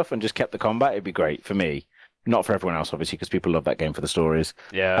story stuff and just kept the combat, it'd be great for me. Not for everyone else, obviously, because people love that game for the stories.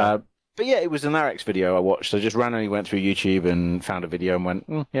 Yeah. But yeah, it was an Arex video I watched. I just randomly went through YouTube and found a video and went,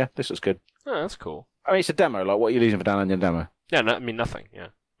 yeah, this looks good. Oh, that's cool. I mean, it's a demo. Like, what are you losing for downloading a demo? Yeah, no, I mean nothing. Yeah.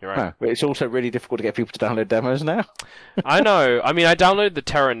 You're right. But it's also really difficult to get people to download demos now. I know. I mean, I downloaded the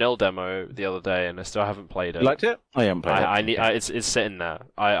Terra Nil demo the other day, and I still haven't played it. You liked it? I haven't played it. It's sitting there.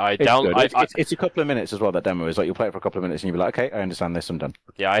 It's a couple of minutes as well. That demo is like you'll play it for a couple of minutes, and you'll be like, okay, I understand this. I'm done.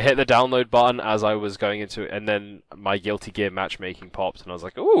 Yeah, I hit the download button as I was going into it, and then my Guilty Gear matchmaking popped, and I was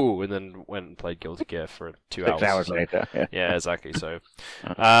like, ooh, and then went and played Guilty Gear for 2 hours. 6 hours later. Yeah, exactly. So,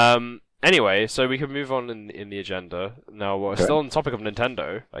 anyway, so we can move on in the agenda. Now, we're still on the topic of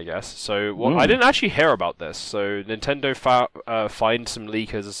Nintendo, I guess. So, I didn't actually hear about this. So, Nintendo fined some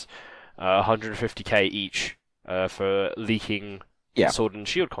leakers $150K each for leaking Sword and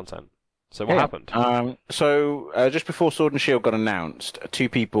Shield content. So, what happened? Just before Sword and Shield got announced, 2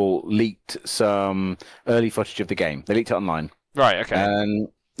 people leaked some early footage of the game. They leaked it online. Right, okay. And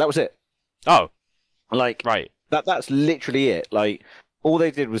that was it. Oh. Like, right. That's literally it. Like, all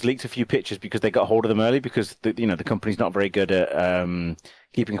they did was leaked a few pictures because they got hold of them early because the company's not very good at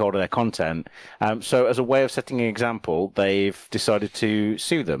keeping hold of their content. So as a way of setting an example, they've decided to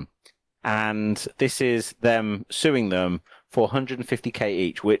sue them. And this is them suing them for $150K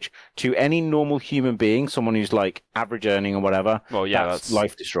each, which to any normal human being, someone who's like average earning or whatever, that's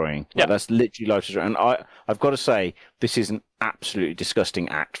life destroying. Yeah. Like, that's literally life destroying. And I've got to say, this is an absolutely disgusting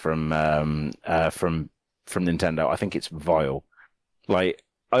act from Nintendo. I think it's vile. Like,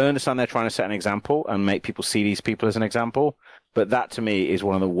 I understand they're trying to set an example and make people see these people as an example, but that to me is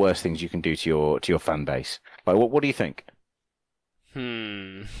one of the worst things you can do to your fan base. Like, what do you think? Do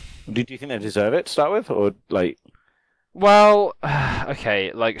you think they deserve it to start with, or like? Well,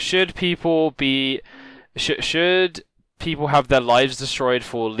 okay. Like, should people have their lives destroyed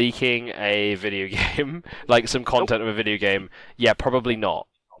for leaking a video game, like some content of a video game? Yeah, probably not.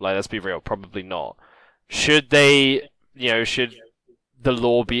 Like, let's be real, probably not. Should they? Should the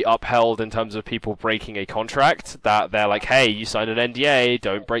law be upheld in terms of people breaking a contract that they're like, hey, you signed an NDA,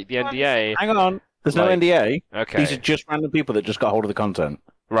 don't break the NDA. Hang on, there's no NDA. Okay. These are just random people that just got hold of the content.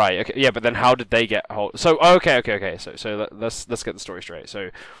 Right. Okay. Yeah, but then how did they get hold? So okay. So let's get the story straight. So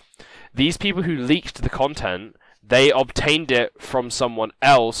these people who leaked the content, they obtained it from someone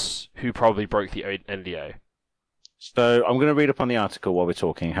else who probably broke the NDA. So I'm going to read up on the article while we're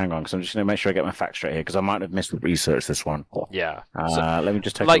talking. Hang on, because I'm just going to make sure I get my facts straight here, because I might have misresearched this one. Yeah. Let me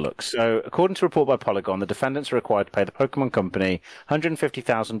just take a look. So, according to a report by Polygon, the defendants are required to pay the Pokemon Company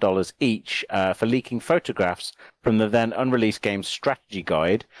 $150,000 each for leaking photographs from the then unreleased game's strategy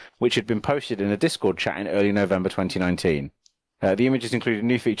guide, which had been posted in a Discord chat in early November 2019. The images included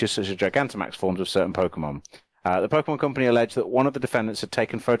new features such as Gigantamax forms of certain Pokemon. The Pokemon Company alleged that one of the defendants had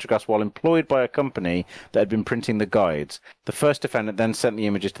taken photographs while employed by a company that had been printing the guides. The first defendant then sent the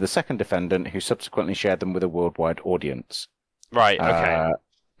images to the second defendant, who subsequently shared them with a worldwide audience. Right, okay.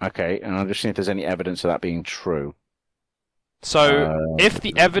 Okay, and I'll just see if there's any evidence of that being true. So, if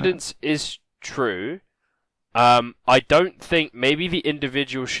the evidence is true, I don't think maybe the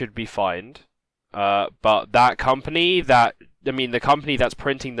individual should be fined, but that company the company that's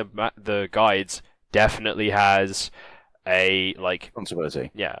printing the guides definitely has a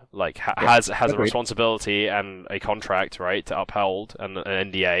responsibility. Yeah, has a responsibility and a contract, right, to uphold, and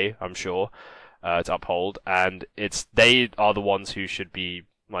an NDA, I'm sure, to uphold, and they are the ones who should be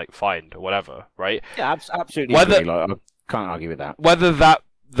fined or whatever, right? Yeah, absolutely. I can't argue with that. Whether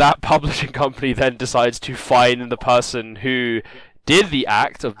that publishing company then decides to fine the person who did the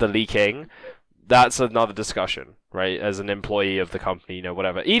act of the leaking, that's another discussion, right? As an employee of the company,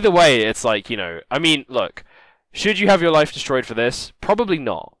 whatever. Either way, it's I mean, look, should you have your life destroyed for this? Probably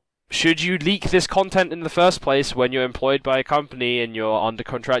not. Should you leak this content in the first place when you're employed by a company and you're under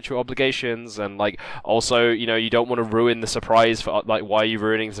contractual obligations, and also, you don't want to ruin the surprise for why are you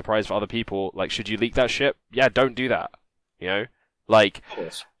ruining the surprise for other people? Should you leak that shit? Yeah, don't do that. Of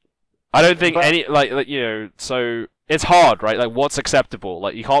course. I don't think so it's hard, right? What's acceptable?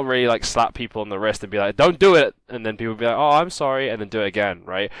 You can't really slap people on the wrist and be like, don't do it, and then people be like, oh, I'm sorry, and then do it again,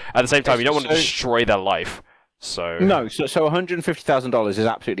 right? At the same time, you don't want to destroy their life. So $150,000 is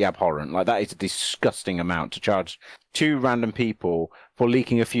absolutely abhorrent. That is a disgusting amount to charge two random people for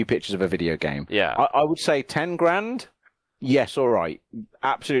leaking a few pictures of a video game. Yeah. I would say 10 grand. Yes, all right.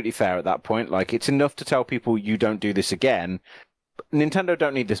 Absolutely fair at that point. It's enough to tell people you don't do this again. Nintendo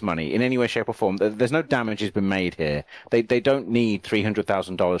don't need this money in any way, shape, or form. There's no damage has been made here. They don't need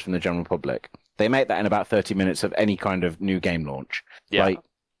 $300,000 from the general public. They make that in about 30 minutes of any kind of new game launch. Yeah.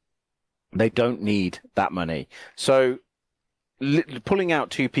 They don't need that money. So pulling out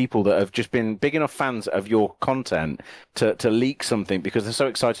two people that have just been big enough fans of your content to leak something because they're so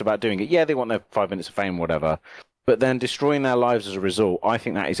excited about doing it. Yeah, they want their 5 minutes of fame, whatever. But then destroying their lives as a result, I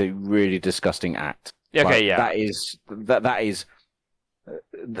think that is a really disgusting act. Okay, yeah.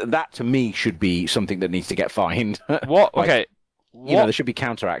 That to me should be something that needs to get fined. What? Okay. There should be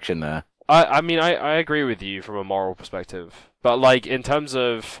counteraction there. I mean, I agree with you from a moral perspective, but in terms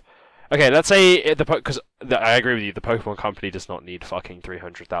of, okay, let's say because I agree with you, the Pokemon Company does not need fucking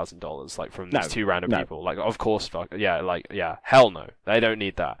 $300,000 from these two random people. Of course, hell no, they don't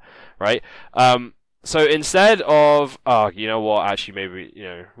need that, right? So instead of, you know what, actually maybe,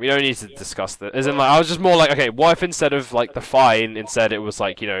 we don't need to discuss that. As in, I was just more okay, what if instead of, the fine, instead it was,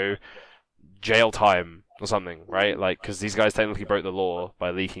 jail time or something, right? Because these guys technically broke the law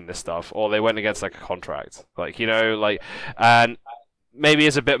by leaking this stuff, or they went against, a contract. And maybe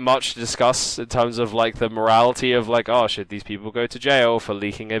it's a bit much to discuss in terms of, the morality of, should these people go to jail for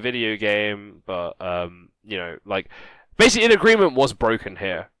leaking a video game? But, basically an agreement was broken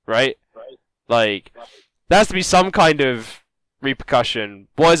here, right? There has to be some kind of repercussion.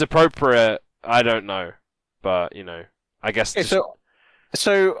 What is appropriate, I don't know. But, I guess... Yeah,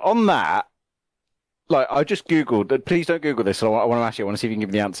 so on that, I just Googled... Please don't Google this. I want to ask you. I want to see if you can give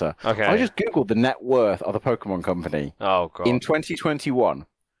me the answer. Okay. I just Googled the net worth of the Pokemon Company. Oh, God. In 2021.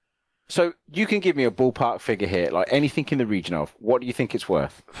 So you can give me a ballpark figure here, anything in the region of, what do you think it's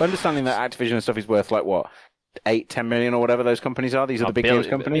worth? Understanding that Activision and stuff is worth, what? 8-10 million or whatever those companies are. These are the big games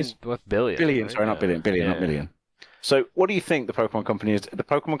companies. Worth billion. Billion, sorry, not billion. Billion, not million. So, what do you think the Pokemon Company is? The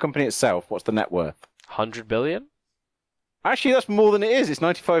Pokemon Company itself, what's the net worth? 100 billion? Actually, that's more than it is. It's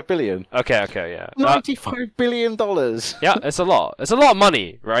 95 billion. Okay, yeah. $95 billion. Yeah, it's a lot. It's a lot of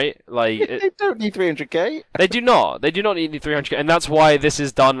money, right? They don't need 300k. They do not. They do not need 300k, and that's why this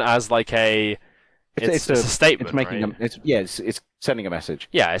is done as It's a statement. It's making right? It's sending a message.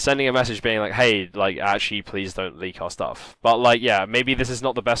 Yeah, it's sending a message being hey, actually, please don't leak our stuff. But maybe this is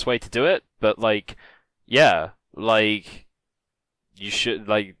not the best way to do it. But you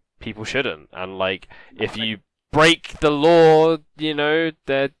should people shouldn't. And if you break the law,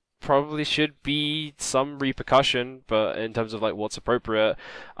 they're probably should be some repercussion, but in terms of like what's appropriate,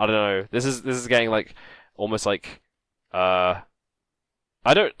 I don't know. This is getting like almost like I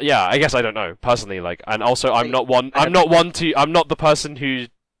don't. Yeah, I guess I don't know personally. Like, and also I'm not one. I'm not the person who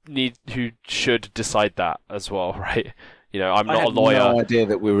should decide that as well, right? You know, I'm not a lawyer. I had no idea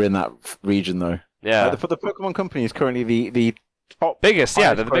that we were in that region though. Yeah. The Pokemon Company is currently the top biggest.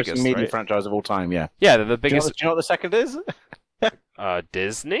 Yeah, they're the biggest media right? franchise of all time. Yeah. Yeah, they're the biggest. Do you know what the second is?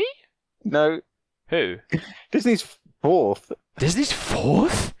 Disney? No. Who? Disney's fourth. Disney's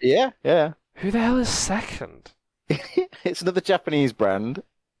fourth? Yeah. Who the hell is second? It's another Japanese brand,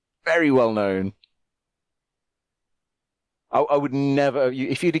 very well known. I would never.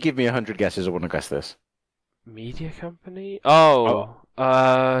 If you'd have given me 100 guesses, I wouldn't have guessed this. Media company? Oh.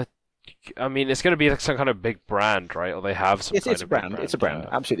 I mean, it's going to be like some kind of big brand, right? Or they have some kind of big brand. It's a brand.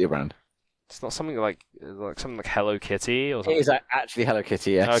 Absolutely a brand. It's not something like something like Hello Kitty or something. It is actually Hello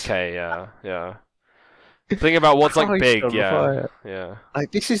Kitty. Yes. Okay. Yeah. Think about what's like big. Yeah.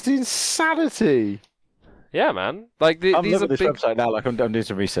 Like, this is insanity. Yeah, man. Like I'm these are this big website now. Like I'm doing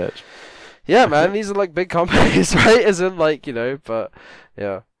some research. Yeah, man. These are like big companies, right? As in, like, you know. But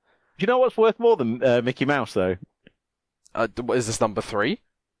yeah. Do you know what's worth more than Mickey Mouse though? Is this number 3?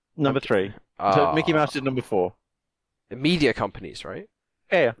 Number 3. So Mickey Mouse is number 4. Media companies, right?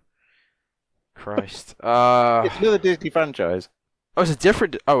 Yeah. Christ. It's another Disney franchise. Oh, it's a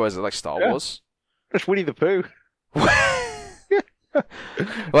different. Oh, is it like Star Wars? It's Winnie the Pooh.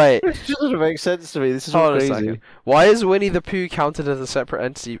 Wait. It just doesn't make sense to me. This is Hold crazy. a second. Why is Winnie the Pooh counted as a separate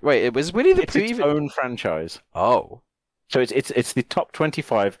entity? Wait, it was Winnie the Pooh its even? own franchise. Oh. So it's the top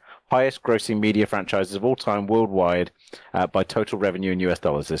 25 highest grossing media franchises of all time worldwide by total revenue in US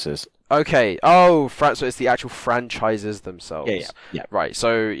dollars. This is. Okay. Oh, so it's the actual franchises themselves. Yeah. Right.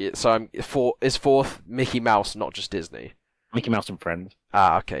 So is fourth Mickey Mouse, not just Disney? Mickey Mouse and Friends.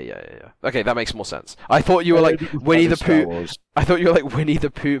 Ah, okay, yeah. Okay, that makes more sense. I thought you were like Winnie the Pooh. I thought you were like Winnie the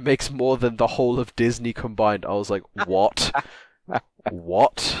Pooh makes more than the whole of Disney combined. I was like, what?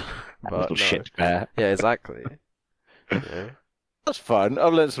 What? But little shit bear. Yeah, exactly. Yeah. That's fun.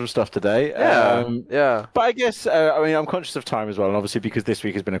 I've learned some stuff today. Yeah. But I guess, I'm conscious of time as well, and obviously because this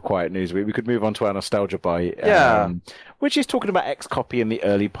week has been a quiet news week, we could move on to our nostalgia bite. Which is talking about XCOPY in the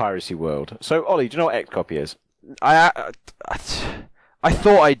early piracy world. So, Ollie, do you know what XCOPY is? I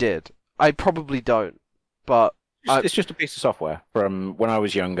thought I did. I probably don't, but it's just a piece of software from when I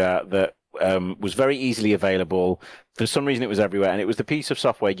was younger that was very easily available. For some reason, it was everywhere, and it was the piece of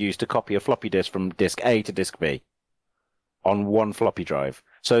software used to copy a floppy disk from disk A to disk B on one floppy drive.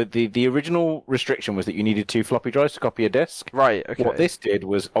 So the original restriction was that you needed 2 floppy drives to copy a disk. Right, okay. What this did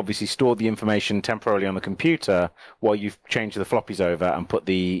was obviously store the information temporarily on the computer while you changed the floppies over and put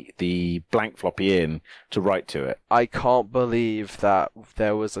the blank floppy in to write to it. I can't believe that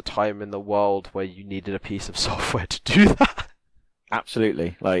there was a time in the world where you needed a piece of software to do that.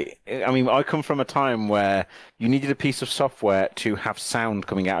 Absolutely. I come from a time where you needed a piece of software to have sound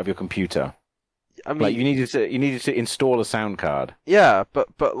coming out of your computer. I mean, you needed to install a sound card. Yeah,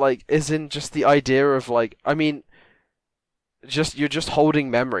 but like, is in just the idea of like, I mean, you're just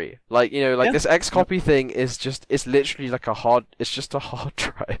holding memory. Like, you know, like this XCOPY thing is it's literally like it's just a hard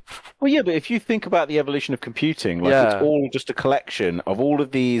drive. Well, yeah, but if you think about the evolution of computing, it's all just a collection of all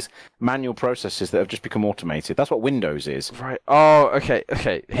of these manual processes that have just become automated. That's what Windows is. Right. Oh, okay.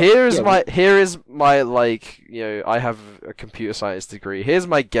 Here is my like, you know, I have a computer science degree. Here's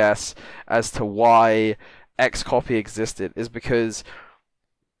my guess as to why XCOPY existed is because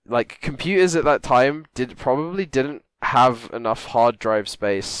like computers at that time probably didn't have enough hard drive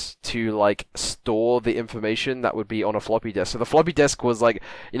space to like store the information that would be on a floppy disk. So the floppy disk was like,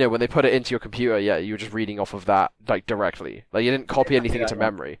 you know, when they put it into your computer, you were just reading off of that like directly. Like you didn't copy anything into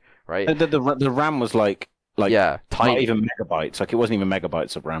memory, right? The RAM was like tiny. Not even megabytes. Like it wasn't even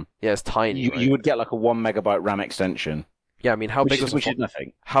megabytes of RAM. Yeah, it's tiny. You would get like a 1 megabyte RAM extension. Yeah, I mean, how big was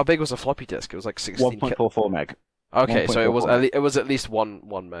nothing? How big was a floppy disk? It was like 16. 1.44 meg. Okay, so it was at least one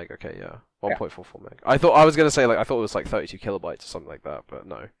meg. Okay, yeah, 1.44 meg. I thought it was like 32 kilobytes or something like that, but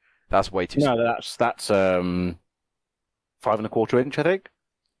no, that's way too small. No, that's 5 1/4 inch, I think.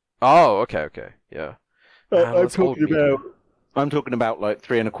 Oh, okay, yeah. Man, I'm talking about like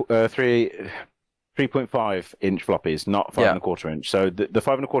 3.5 inch floppies, not 5 1/4 inch. So the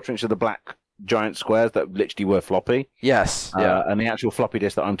 5 1/4 inch are the black giant squares that literally were floppy. Yes, yeah. And the actual floppy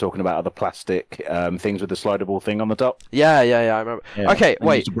disk that I'm talking about are the plastic things with the slidable thing on the top. Yeah, I remember. Yeah. Okay,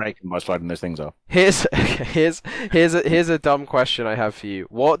 wait. You used to break them by sliding those things off. Here's a dumb question I have for you.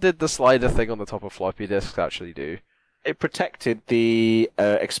 What did the slider thing on the top of floppy disks actually do? it protected the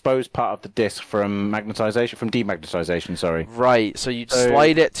exposed part of the disc from magnetization, from demagnetization. Sorry. Right, so you'd So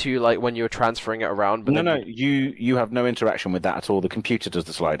slide it to like when you were transferring it around, but no, then no, you'd... you have no interaction with that at all. The computer does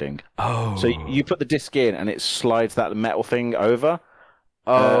the sliding. So Oh. you put the disc in, and it slides that metal thing over,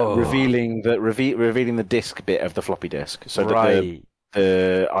 Oh. revealing the disc bit of the floppy disk, so that Right.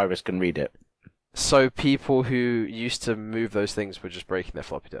 the iris can read it. So people who used to move those things were just breaking their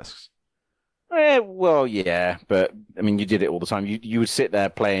floppy disks. Well, yeah, but I mean, you did it all the time. You would sit there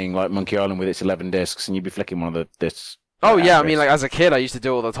playing like Monkey Island with its 11 discs, and you'd be flicking one of the discs Oh at yeah, I mean risk. like as a kid I used to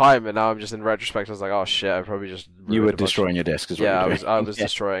do it all the time, and now I'm just in retrospect I was like, oh shit, I probably just You were ruined a bunch. destroying your disc, is what Yeah, you're I doing. was Yeah.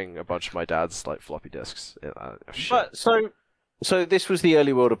 destroying a bunch of my dad's like floppy disks. Yeah, shit. But so this was the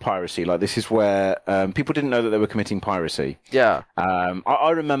early world of piracy. Like this is where people didn't know that they were committing piracy. Yeah.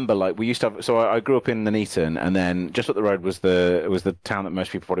 I remember like we used to have. So I grew up in Nuneaton, and then just up the road was the town that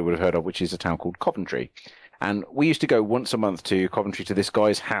most people probably would have heard of, which is a town called Coventry. And we used to go once a month to Coventry to this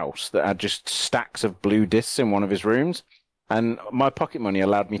guy's house that had just stacks of blue discs in one of his rooms. And my pocket money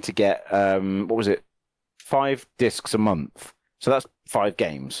allowed me to get what was it, 5 discs a month. So that's 5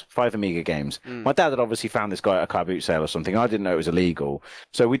 games, 5 Amiga games. Mm. My dad had obviously found this guy at a car boot sale or something. I didn't know it was illegal.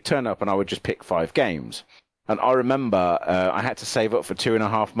 So we'd turn up and I would just pick 5 games. And I remember I had to save up for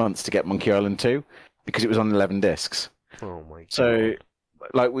 2.5 months to get Monkey Island 2 because it was on 11 discs. Oh my god. So,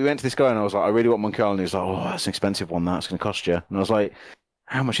 like, we went to this guy and I was like, I really want Monkey Island. He was like, oh, that's an expensive one. That's going to cost you. And I was like,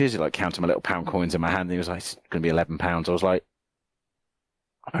 how much is it? Like, counting my little pound coins in my hand. And he was like, it's going to be £11. I was like,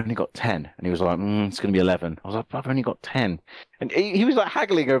 I've only got 10. And he was like, it's going to be 11. I was like, I've only got 10. And he was like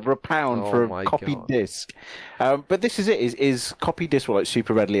haggling over £1 Oh for my a copied God. disc. But this is it, is copied discs were like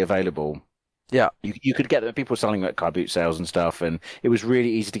super readily available. Yeah. You could get them. People were selling at car boot sales and stuff, and it was really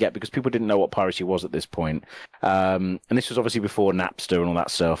easy to get because people didn't know what piracy was at this point. And this was obviously before Napster and all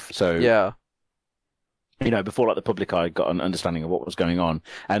that stuff. So Yeah. before like the public eye got an understanding of what was going on,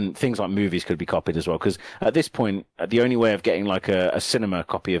 and things like movies could be copied as well. Because at this point, the only way of getting like a cinema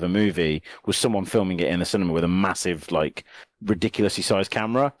copy of a movie was someone filming it in the cinema with a massive, like, ridiculously sized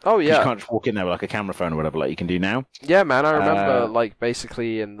camera. Oh 'Cause yeah. you can't just walk in there with like a camera phone or whatever, like you can do now. Yeah, man, I remember Uh, like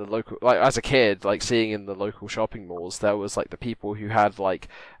basically in the local, like as a kid, like seeing in the local shopping malls, there was like the people who had like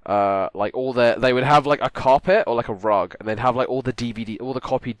all their, they would have like a carpet or like a rug, and they'd have like all the all the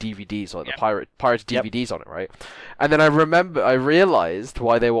copied DVDs, like the pirated Yep. DVDs on it, right? And then I realized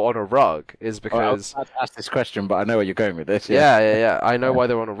why they were on a rug is I was because about to ask this question, but I know where you're going with this. yeah. I know Yeah. why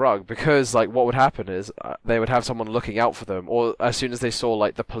they were on a rug because like what would happen is they would have someone looking out for them, or as soon as they saw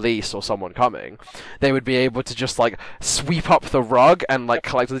like the police or someone coming, they would be able to just like sweep up the rug and like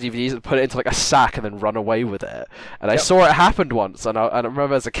collect the DVDs and put it into like a sack and then run away with it. And I Yep. saw it happened once, and I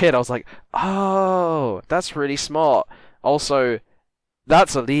remember as a kid I was like, oh, that's really smart. Also,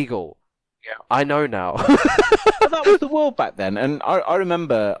 that's illegal. Yeah. I know now. But that was the world back then, and I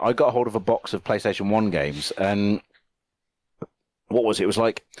remember I got hold of a box of PlayStation 1 games, and what was it? It was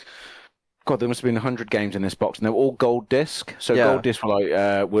like, God, there must have been 100 games in this box, and they were all gold disc. So Yeah. gold discs were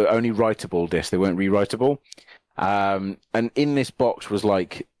like were only writable discs; they weren't rewritable. And in this box was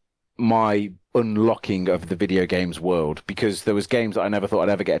like my unlocking of the video games world, because there was games that I never thought I'd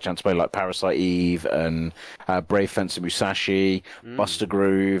ever get a chance to play, like Parasite Eve and Brave Fencer Musashi, Buster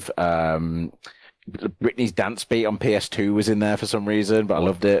Groove. Britney's Dance Beat on PS2 was in there for some reason, but I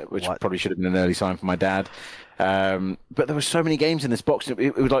loved it, which What? probably should have been an early sign for my dad. But there were so many games in this box.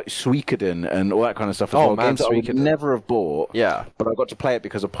 It was like Suikoden and all that kind of stuff as Oh, well. man, Games that I would Suikoden. never have bought, Yeah. but I got to play it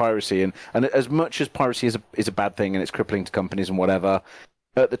because of piracy. And as much as piracy is a bad thing and it's crippling to companies and whatever,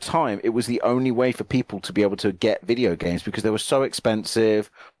 at the time it was the only way for people to be able to get video games because they were so expensive,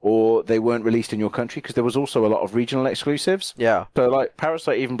 or they weren't released in your country because there was also a lot of regional exclusives. Yeah. So like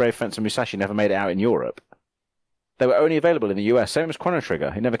Parasite, even Brave Fencer Musashi never made it out in Europe. They were only available in the US. Same as Chrono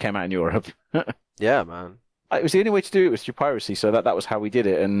Trigger. It never came out in Europe. Yeah, man. It was the only way to do it was through piracy, so that was how we did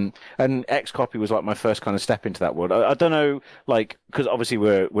it. And XCopy was like my first kind of step into that world. I don't know, like, because obviously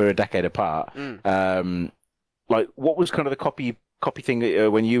we're a decade apart. Like, what was kind of the copy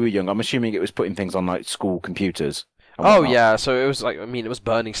thing when you were young? I'm assuming it was putting things on like school computers. And Oh whatnot. yeah, so it was like, I mean, it was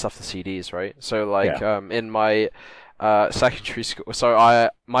burning stuff to CDs, right? So like in my secondary school, so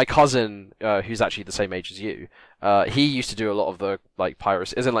my cousin who's actually the same age as you, he used to do a lot of the like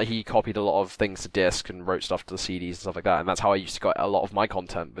piracy. Isn't like he copied a lot of things to disc and wrote stuff to the CDs and stuff like that, and that's how I used to get a lot of my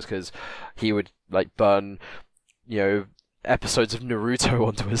content, because he would like burn, episodes of Naruto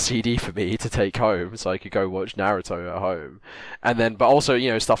onto a CD for me to take home so I could go watch Naruto at home. And then, but also,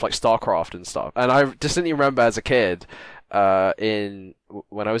 stuff like StarCraft and stuff. And I distinctly remember as a kid, when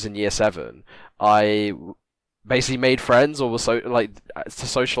I was in year 7, I basically made friends or was to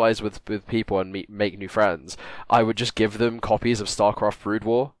socialize with people and make new friends, I would just give them copies of StarCraft Brood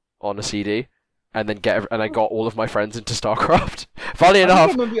War on a CD, and then I got all of my friends into StarCraft. Funny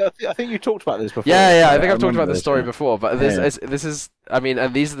enough, I think you talked about this before. Yeah, I think I've talked about this story before. But this is, I mean,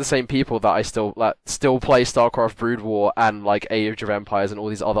 and these are the same people that I still play StarCraft Brood War and like Age of Empires and all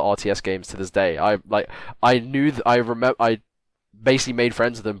these other RTS games to this day. I basically made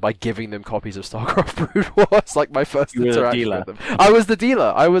friends with them by giving them copies of StarCraft Brood War. It's like my first interaction with them. I was the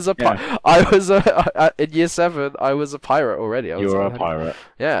dealer. I was in year 7. I was a pirate already. You were a pirate.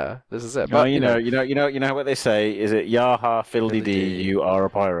 Yeah, this is it. But you know what they say. Is it Yaha Fiddly Dee? You are a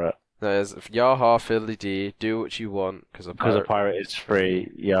pirate. No, it's Yaha Fiddly Dee. Do what you want because a pirate is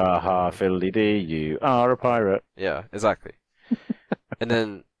free. Yaha Fiddly Dee. You are a pirate. Yeah, exactly. And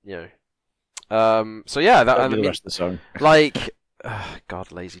then so yeah, that and the rest of the song. Like.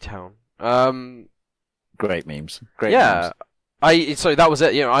 God, Lazy Town. Great memes. Memes. So that was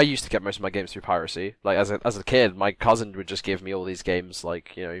it. I used to get most of my games through piracy. Like as a kid, my cousin would just give me all these games,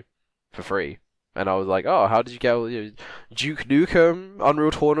 like for free. And I was like, oh, how did you get Duke Nukem, Unreal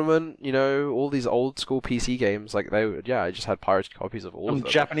Tournament, all these old school PC games? Like I just had pirated copies of all of them. A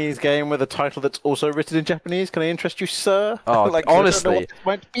Japanese game with a title that's also written in Japanese. Can I interest you, sir? Oh, like honestly,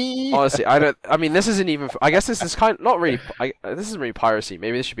 might be. Honestly, I don't. I mean, this isn't even. I guess this is not really. This isn't really piracy.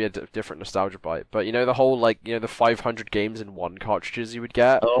 Maybe this should be a different nostalgia bite. But the whole the 500 games in one cartridges you would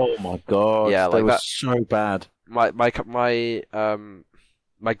get. Oh my god! Yeah, like that was so bad.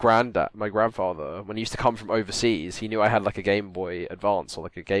 My grandfather, when he used to come from overseas, he knew I had like a Game Boy Advance or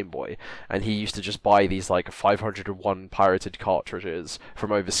like a Game Boy, and he used to just buy these like 501 pirated cartridges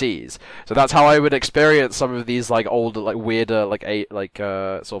from overseas. So that's how I would experience some of these like older, like weirder,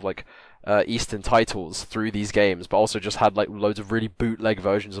 Eastern titles through these games, but also just had like loads of really bootleg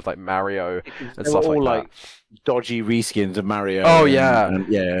versions of like Mario and stuff like that. Like dodgy reskins of Mario. Oh yeah,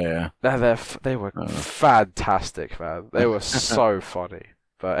 yeah. They were fantastic, man. They were so funny.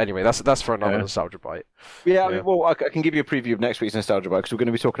 But anyway, that's for another nostalgia bite. Yeah, I mean, well, I can give you a preview of next week's nostalgia bite because we're going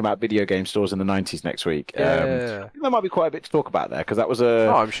to be talking about video game stores in the 90s next week. Yeah. I think there might be quite a bit to talk about there because that was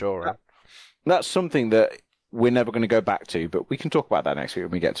I'm sure. Right? That's something that we're never going to go back to, but we can talk about that next week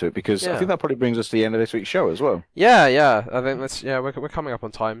when we get to it because I think that probably brings us to the end of this week's show as well. Yeah. I think we're coming up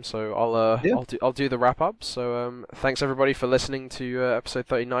on time, so I'll do the wrap up. So thanks everybody for listening to episode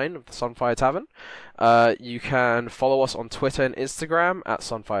 39 of the Sunfire Tavern. You can follow us on Twitter and Instagram at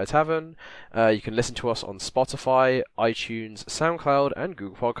Sunfire Tavern. You can listen to us on Spotify, iTunes, SoundCloud, and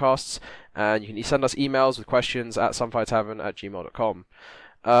Google Podcasts. And you can send us emails with questions at sunfiretavern@gmail.com.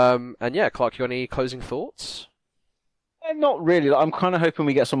 And yeah, Clark, you got any closing thoughts? Not really. I'm kind of hoping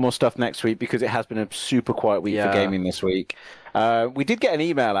we get some more stuff next week because it has been a super quiet week for gaming this week. We did get an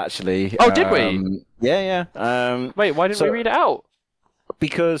email actually. Oh, did we? Yeah. Wait, why didn't we read it out?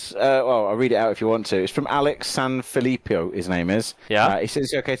 Because, I'll read it out if you want to. It's from Alex Sanfilippo, his name is. Yeah. He says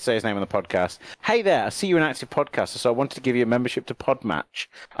it's okay to say his name on the podcast. Hey there, I see you're an active podcaster, so I wanted to give you a membership to Podmatch.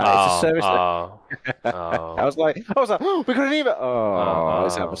 It's a service I was like, oh, we got an email.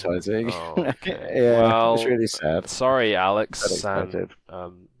 It's advertising. Okay. Yeah, well, it's really sad. Sorry, Alex and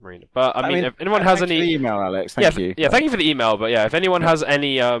Marina. But I mean, if anyone has any... for the email, Alex. Thank you. Yeah, thank you for the email. But yeah, if anyone has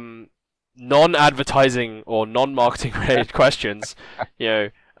any... non-advertising or non-marketing related questions,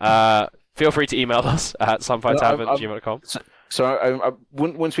 feel free to email us at sunfiretavern@gmail.com. So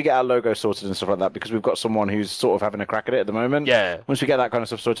once we get our logo sorted and stuff like that, because we've got someone who's sort of having a crack at it at the moment. Yeah. Once we get that kind of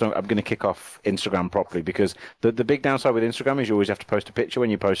stuff sorted, I'm going to kick off Instagram properly because the big downside with Instagram is you always have to post a picture when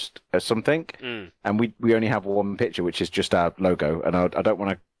you post something, and we only have one picture, which is just our logo, and I don't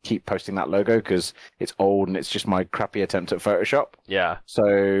want to keep posting that logo because it's old and it's just my crappy attempt at Photoshop. Yeah.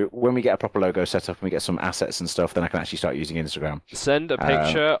 So when we get a proper logo set up and we get some assets and stuff, then I can actually start using Instagram. Send a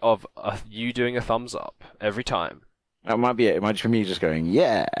picture of you doing a thumbs up every time. That might be it. It might just be me just going,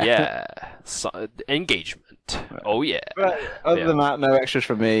 yeah. Yeah. Engagement. Oh, yeah. But other than that, no extras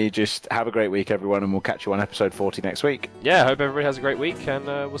from me. Just have a great week, everyone, and we'll catch you on episode 40 next week. Yeah, I hope everybody has a great week, and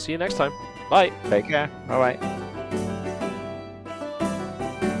we'll see you next time. Bye. Take care. Bye-bye.